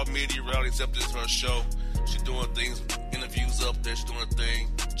 Pitchfork Media Reality. Except this is her show. She's doing things, interviews up there. She's doing a thing.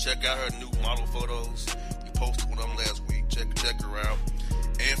 Check out her new model photos. We posted one of them last week. Check her out.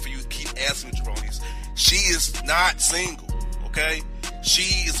 And for you, keep asking me, Jabronis. She is not single, okay?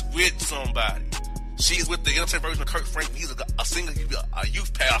 She is with somebody. She is with the entertainment version of Kirk Franklin. He's a single, a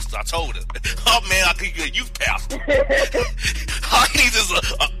youth pastor. I told her. Oh man, I could get a youth pastor. All he needs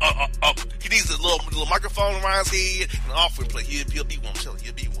is a little microphone around his head and an offering plate. He'll be one. I'm telling you,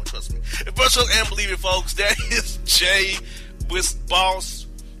 he'll be one. Trust me. And virtual and believe it, folks. That is Jay with Boss.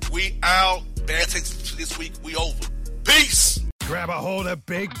 We out. Bad takes this week. We over. Peace. Grab a hold of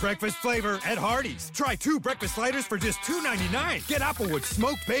big breakfast flavor at Hardee's. Try 2 breakfast sliders for just $2.99. Get Applewood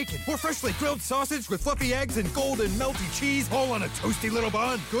smoked bacon or freshly grilled sausage with fluffy eggs and golden melty cheese, all on a toasty little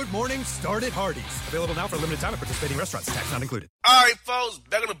bun. Good morning, start at Hardee's. Available now for a limited time at participating restaurants. Tax not included. All right, folks,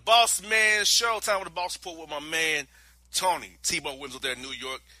 back on the Bossman show. Time with the Boss Report with my man, Tony. T-Bone Williams up there in New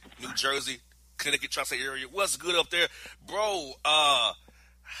York, New Jersey, Connecticut, Tri-State area. What's good up there? Bro,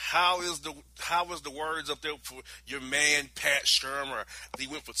 how is the words up there for your man Pat Shermer? He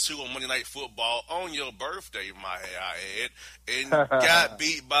went for 2 on Monday Night Football on your birthday, I add, and got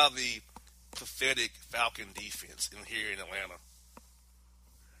beat by the pathetic Falcon defense here in Atlanta.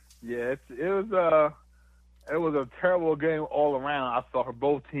 Yeah, it was a terrible game all around. I saw for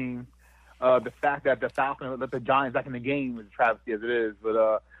both teams. The fact that the Falcons let the Giants back in the game is a travesty as it is.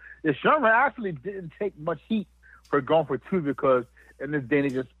 But Shermer actually didn't take much heat for going for 2 because in this day and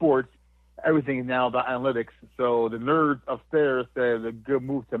age of sports, everything is now about analytics. So the nerds upstairs said it's a good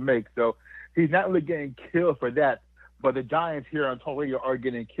move to make. So he's not really getting killed for that. But the Giants here on Talk Radio are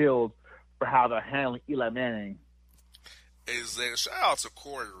getting killed for how they're handling Eli Manning. Shout out to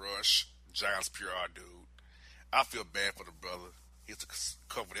Corey Rush, Giants PR dude. I feel bad for the brother. He has to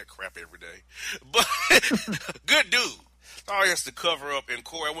cover that crap every day. But good dude. All he has to cover up. And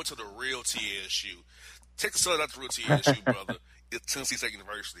Corey, I went to the real TSU. Take the sun out the real TSU, brother. It's Tennessee State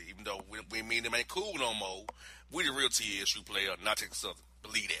University. Even though we mean them ain't cool no more, we the real TSU player, not Texas Southern.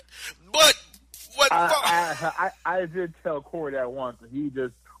 Believe that. But what? I did tell Corey that once, and he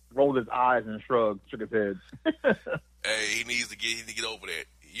just rolled his eyes and shrugged, shook his head. Hey, he needs to get over that.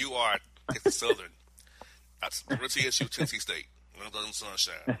 You are Texas Southern. That's real TSU, Tennessee State. Northern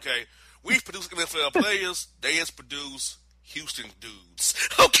Sunshine. Okay, we produce NFL players. They just produce Houston dudes.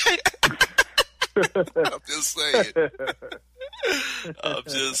 Okay. I'm just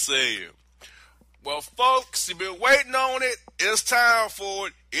saying. Well, folks, you've been waiting on it. It's time for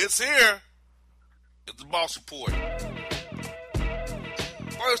it. It's here. It's the Boss Report.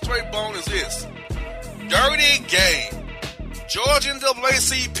 First straight bone is this. Dirty game. Georgia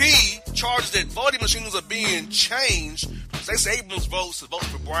NAACP charges that voting machines are being changed. Stacey Abrams votes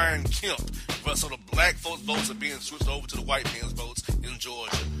for Brian Kemp. So the black folks' votes are being switched over to the white man's votes in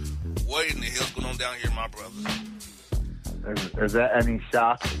Georgia. What in the hell's going on down here, my brother? Is that any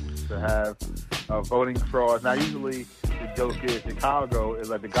shock to have voting fraud? Now, usually the joke is Chicago is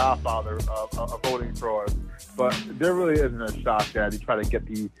like the godfather of voting fraud, but there really isn't a shock that they try to get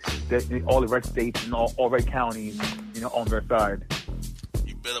all the red states and all red counties, on their side.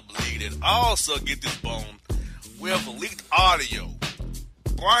 You better believe it. Also, get this bone. We have leaked audio.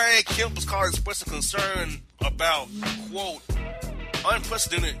 Brian Kemp was caught expressing concern about, quote,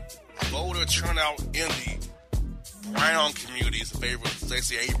 unprecedented voter turnout in the brown communities in favor of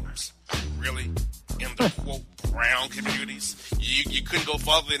Stacey Abrams. Really? In the, quote, brown communities? You couldn't go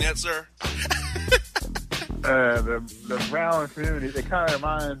farther than that, sir? The brown community, it kind of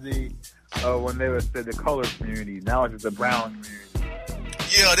reminds me of when they would say the colored community. Now it's just the brown community.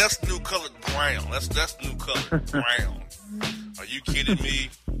 Yeah, that's new colored brown. That's new colored brown. Are you kidding me?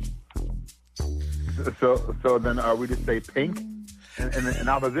 So then we just say pink in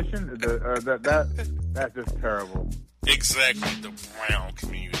opposition? That's just terrible. Exactly, the brown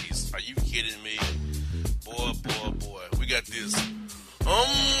communities. Are you kidding me? Boy. We got this.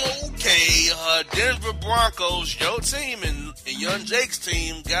 Okay, Denver Broncos, your team and Young Jake's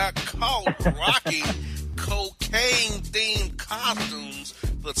team got caught rocking cocaine-themed costumes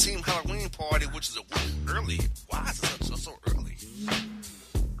for the team Halloween party, which is a week early. Why is it so early?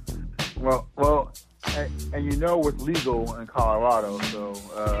 Well, and it's legal in Colorado, so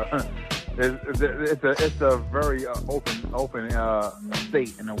it's a very open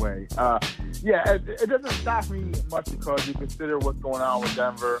state in a way. It doesn't shock me much because you consider what's going on with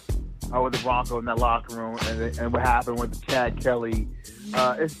Denver, with the Broncos in that locker room, and what happened with Chad Kelly.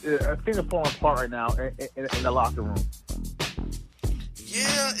 Things are falling apart right now in the locker room.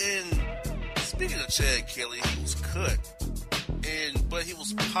 Yeah, and speaking of Chad Kelly, he was cut, but he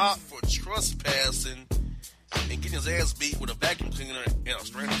was popped for trespassing and getting his ass beat with a vacuum cleaner in a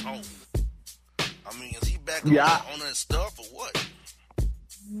stranger's home. I mean, is he back on that stuff or what?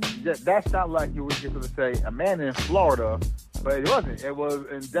 That sounded like you were going to say a man in Florida, but it wasn't. It was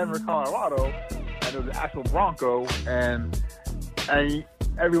in Denver, Colorado, and it was an actual Bronco, and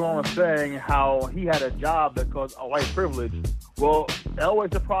everyone was saying how he had a job that caused a white privilege. Well, it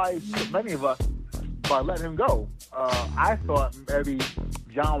always surprised many of us by letting him go. I thought maybe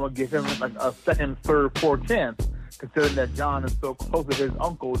John would give him like a second, third, fourth chance, considering that John is so close to his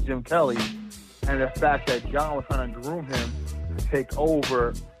uncle, Jim Kelly, and the fact that John was trying to groom him to take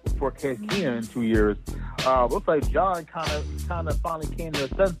over for Case Keenum in 2 years. Looks like John kind of finally came to his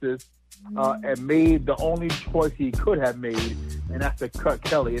senses and made the only choice he could have made, and that's to cut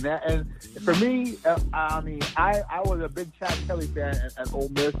Kelly. And for me, I was a big Chad Kelly fan at Ole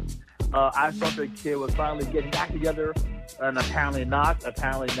Miss. I thought the kid was finally getting back together, and apparently not.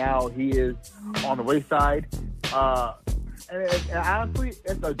 Apparently now he is on the wayside. And honestly,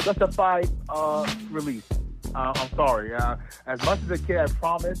 it's a justified release. I'm sorry. As much as the kid had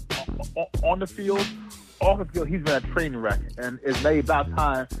promised on the field, off the field, he's been a train wreck. And it's maybe about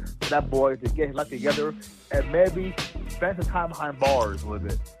time for that boy to get his life together and maybe spend some time behind bars a little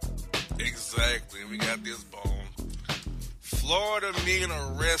bit. Exactly. We got this bone. Florida men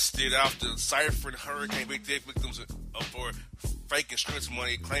arrested after ciphering hurricane victims for fake insurance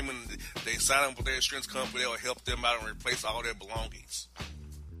money, claiming they signed up with their insurance company that will help them out and replace all their belongings.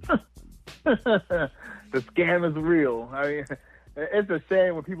 The scam is real. I mean, it's a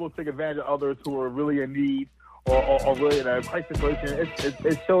shame when people take advantage of others who are really in need or really in a crisis situation.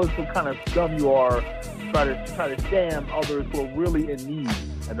 It shows what kind of scum you are try to scam others who are really in need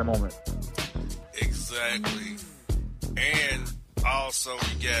at the moment. Exactly. And also,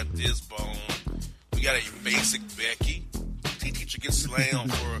 we got this bone. We got a basic Becky. Teacher gets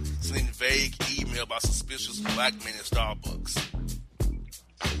slammed for sending vague email about suspicious black men in Starbucks.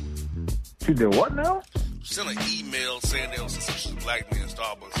 She did what now? She sent an email saying there was suspicious black men in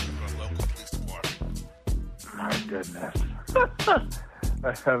Starbucks in her local police department. My goodness.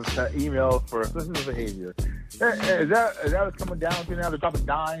 I have an email for suspicious behavior. Is that what's coming down to now? They're dropping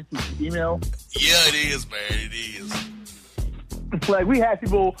dimes to email? Yeah, it is, man. It is. Like, we had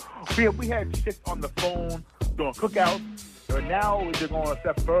people, we had chicks on the phone doing cookouts. But now they're going a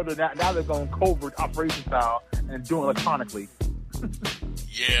step further. Now they're going covert operation style and doing electronically.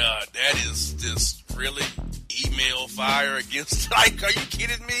 Yeah, that is just really email fire against. Like, are you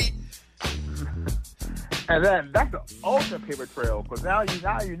kidding me? And then that's the ultimate paper trail because now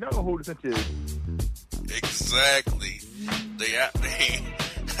you know who the snitch is. Exactly. They're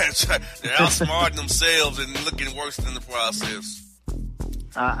outsmarting themselves and looking worse in the process.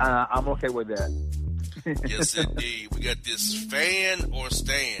 I'm okay with that. Yes, indeed. We got this fan or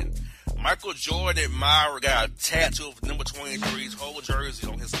stan. Michael Jordan admirer got a tattoo of number 23's whole jersey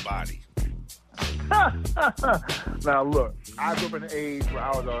on his body. Now, look, I grew up in the age where I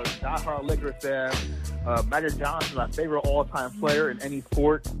was a diehard Lakers fan. Magic Johnson, my favorite all-time player in any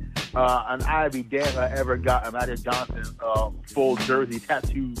sport. And I'd be damned if I ever got a Magic Johnson full jersey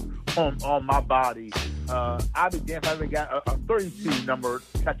tattoo on my body. I'd be damned if I ever got a 32 number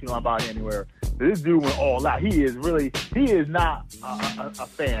tattoo on my body anywhere. This dude went all out. He is not a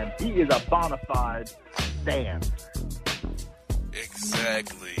fan. He is a bona fide fan.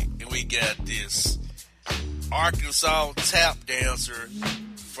 Exactly. And we got this Arkansas tap dancer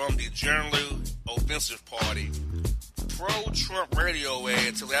from the Generally Offensive Party. Pro-Trump radio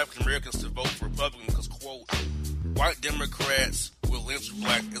ad tells African Americans to vote for Republicans because, quote, white Democrats will lynch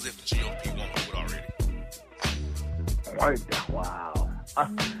blacks as if the GOP won't do it already. Wow.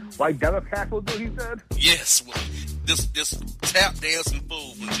 White Democrats will do, he said? Yes. Well, this tap dancing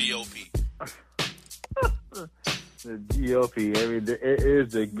fool from GOP. The GOP, it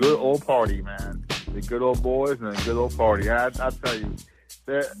is the good old party, man. The good old boys and the good old party. I tell you,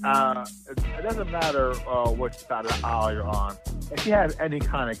 it doesn't matter which side of the aisle you're on. If you have any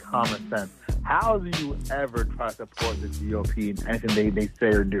kind of common sense, how do you ever try to support the GOP in anything they say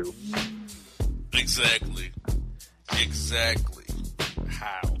or do? Exactly.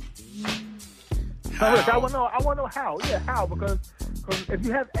 How? Look, I want to know how. Yeah, how? Because if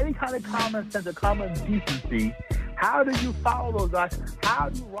you have any kind of common sense or common decency, how do you follow those guys? How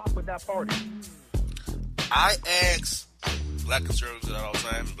do you rock with that party? I ask black conservatives at all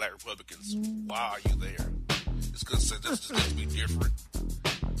times and black Republicans, why are you there? It's because this is to be different.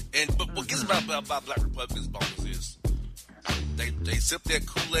 But what gets about black Republicans bonus is they sip that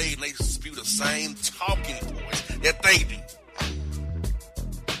Kool-Aid and they spew the same talking points that they do.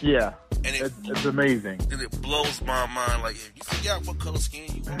 Yeah, and it's amazing. And it blows my mind. Like, you forgot what color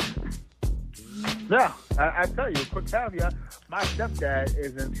skin you are. Yeah, I tell you, a quick caveat. My stepdad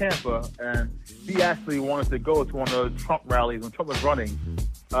is in Tampa, and he actually wanted to go to one of the Trump rallies when Trump was running.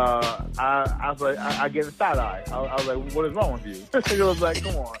 I was like, I get a side eye. I was like, what is wrong with you? He was like,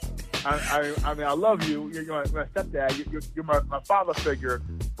 come on. I mean, I love you. You're my stepdad. You're my father figure.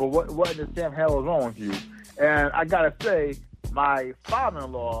 But what in the damn hell is wrong with you? And I gotta say, my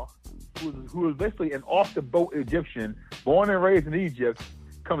father-in-law, who is basically an off-the-boat Egyptian, born and raised in Egypt,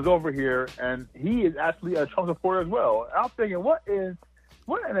 comes over here, and he is actually a Trump supporter as well. And I'm thinking, what in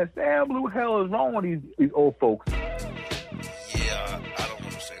the damn blue hell is wrong with these old folks? Yeah, I don't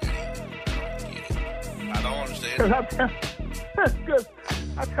understand it. I don't understand it. Because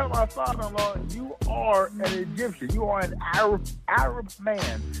I tell my father-in-law, you are an Egyptian. You are an Arab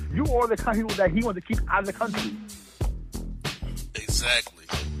man. You are the kind of people that he wants to keep out of the country. Exactly.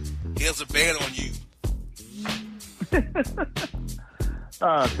 He has a ban on you.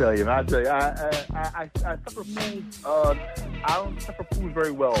 I tell you, I suffer fools. I don't suffer fools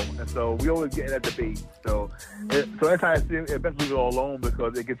very well, and so we always get in that debate. So anytime I see it, best leave it all alone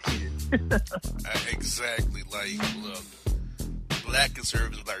because it gets heated. Exactly. Like, look, black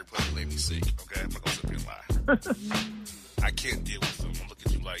conservatives and black Republicans made me sick. Okay, I'm not gonna sit here and lie. I can't deal with them. I look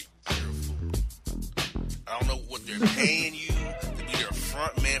at you like you're a fool. I don't know what they're paying you to be their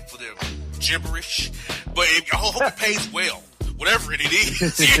front man for their gibberish, but I hope it pays well. Whatever it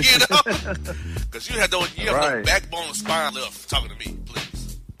is, you know? Because you have no backbone and spine left talking to me,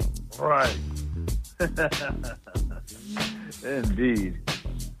 please. Right. Indeed.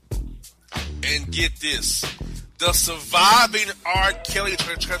 And get this. The surviving R. Kelly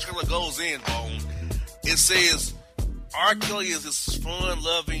trailer goes in, Bone. It says, R. Kelly is this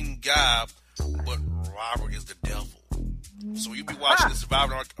fun-loving guy, but Robert is the devil. So you'll be watching the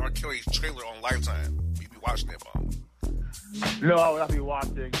surviving R. Kelly trailer on Lifetime. You'll be watching that ball. No, I would not be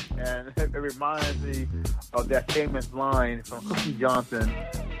watching, and it reminds me of that famous line from Cookie Johnson,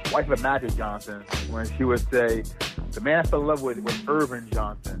 wife of Magic Johnson, when she would say, "The man I fell in love with was Irvin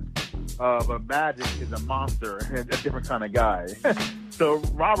Johnson, but Magic is a monster, a different kind of guy." So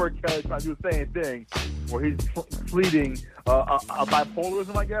Robert Kelly's trying to do the same thing, where he's pleading a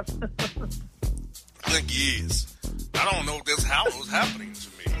bipolarism, I guess. I think he is. I don't know if that's how it was happening to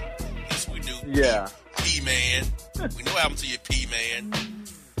me. Yes, we do. Yeah. P-Man. We know what happened to you, P-Man.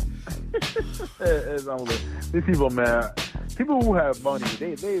 It's unbelievable. These people, man, people who have money,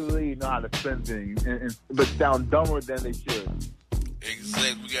 they really know how to spend things, but sound dumber than they should.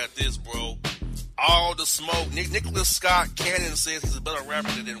 Exactly. We got this, bro. All the smoke. Nicholas Scott Cannon says he's a better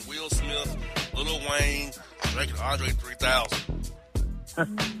rapper than Will Smith, Lil Wayne, Drake, and Andre 3000.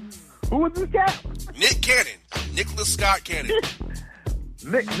 Who was this guy? Nick Cannon. Nicholas Scott Cannon.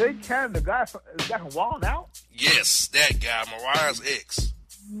 Nick Cannon, the guy from Wild 'N Out? Yes, that guy, Mariah's ex.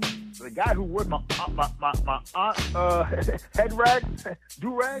 The guy who wore my aunt head rag,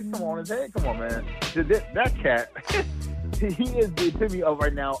 do-rag, come on his head. Come on, man. That cat, he is the epitome of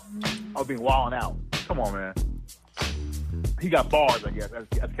right now of being Wild 'N Out. Come on, man. He got bars, I guess, as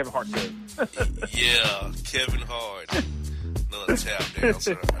Kevin Hart says. Yeah, Kevin Hart. Another tap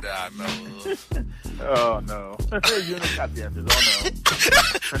dancer that I know of. Oh, no. You're the tap dancers. Oh,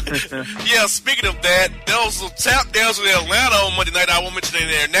 no. Yeah, speaking of that, there was some tap dancers in Atlanta on Monday night. I won't mention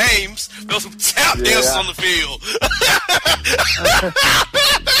their names. There was some tap dancers on the field.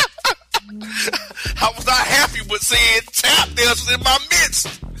 I was not happy with seeing tap dancers in my midst.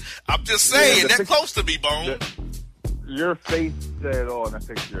 I'm just saying, that close to me, Bone. Your face said it all in that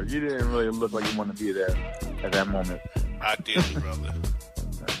picture. You didn't really look like you wanted to be there at that moment. I didn't, brother.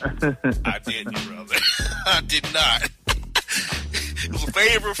 I didn't, brother. I did not. It was a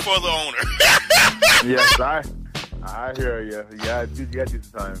favor for the owner. Yes, I hear you. You got to do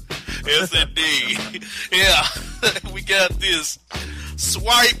sometimes. Yes, indeed. Yeah, we got this.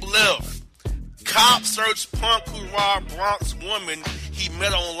 Swipe left. Cop search punk who robbed Bronx woman he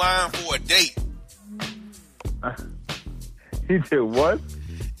met online for a date. He did what?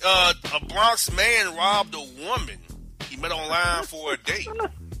 A Bronx man robbed a woman he met online for a date.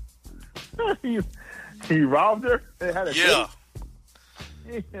 He robbed her? They had a yeah.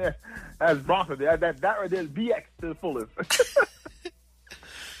 Date? Yeah. That's Bronx. That right there is BX to the fullest.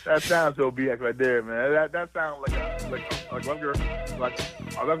 That sounds so BX right there, man. That sounds like a regular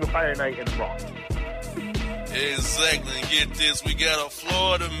Friday night in the Bronx. Exactly. And get this, we got a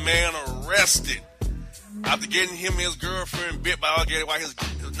Florida man arrested after getting him and his girlfriend bit by an alligator while he was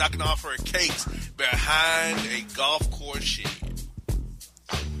knocking off her cakes behind a golf course shed.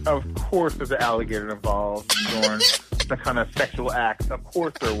 Of course there's an alligator involved during some kind of sexual acts. Of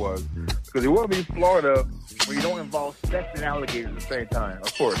course there was. Because it wouldn't be Florida where you don't involve sex and alligators at the same time.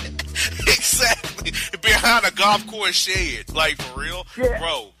 Of course. Exactly. Behind a golf course shed. Like, for real? Yeah.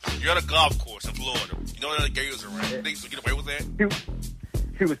 Bro, you're at a golf course in Florida. You know the alligators around. You think you get away with that?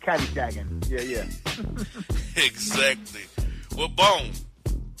 He was caddy-shagging. Yeah. Exactly. Well, Bone,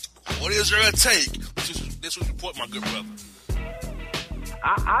 what is your take? This was report, my good brother.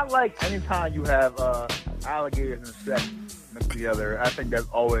 I like anytime you have alligators and sex mixed together. I think that's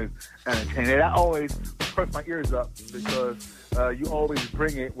always entertaining. That always perks my ears up because you always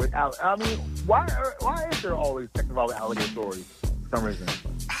bring it with I mean, why is there always sex involved with alligator stories for some reason?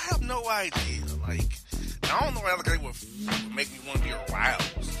 I have no idea. Like, I don't know why alligator would make me want to be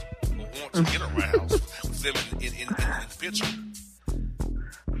aroused or want to get aroused with them in the picture.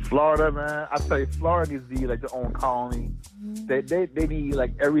 Florida, man, I tell you, Florida needs to be like their own colony. They need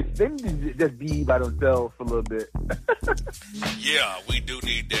like everything to just be by themselves for a little bit. Yeah, we do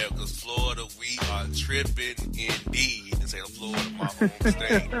need that because Florida, we are tripping indeed. This ain't Florida, my home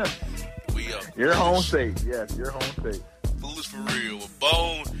state. We are your home state, yes, your home state. Foolish for real. With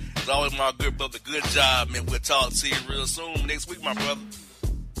Bone, it's always my good brother. Good job, man. We'll talk to you real soon next week, my brother.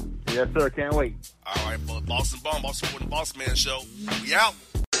 Yes, sir. Can't wait. All right, Boston Bone, Boston Bossman Show. We out.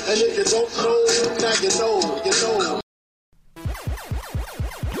 And if you don't know, now you know, you know.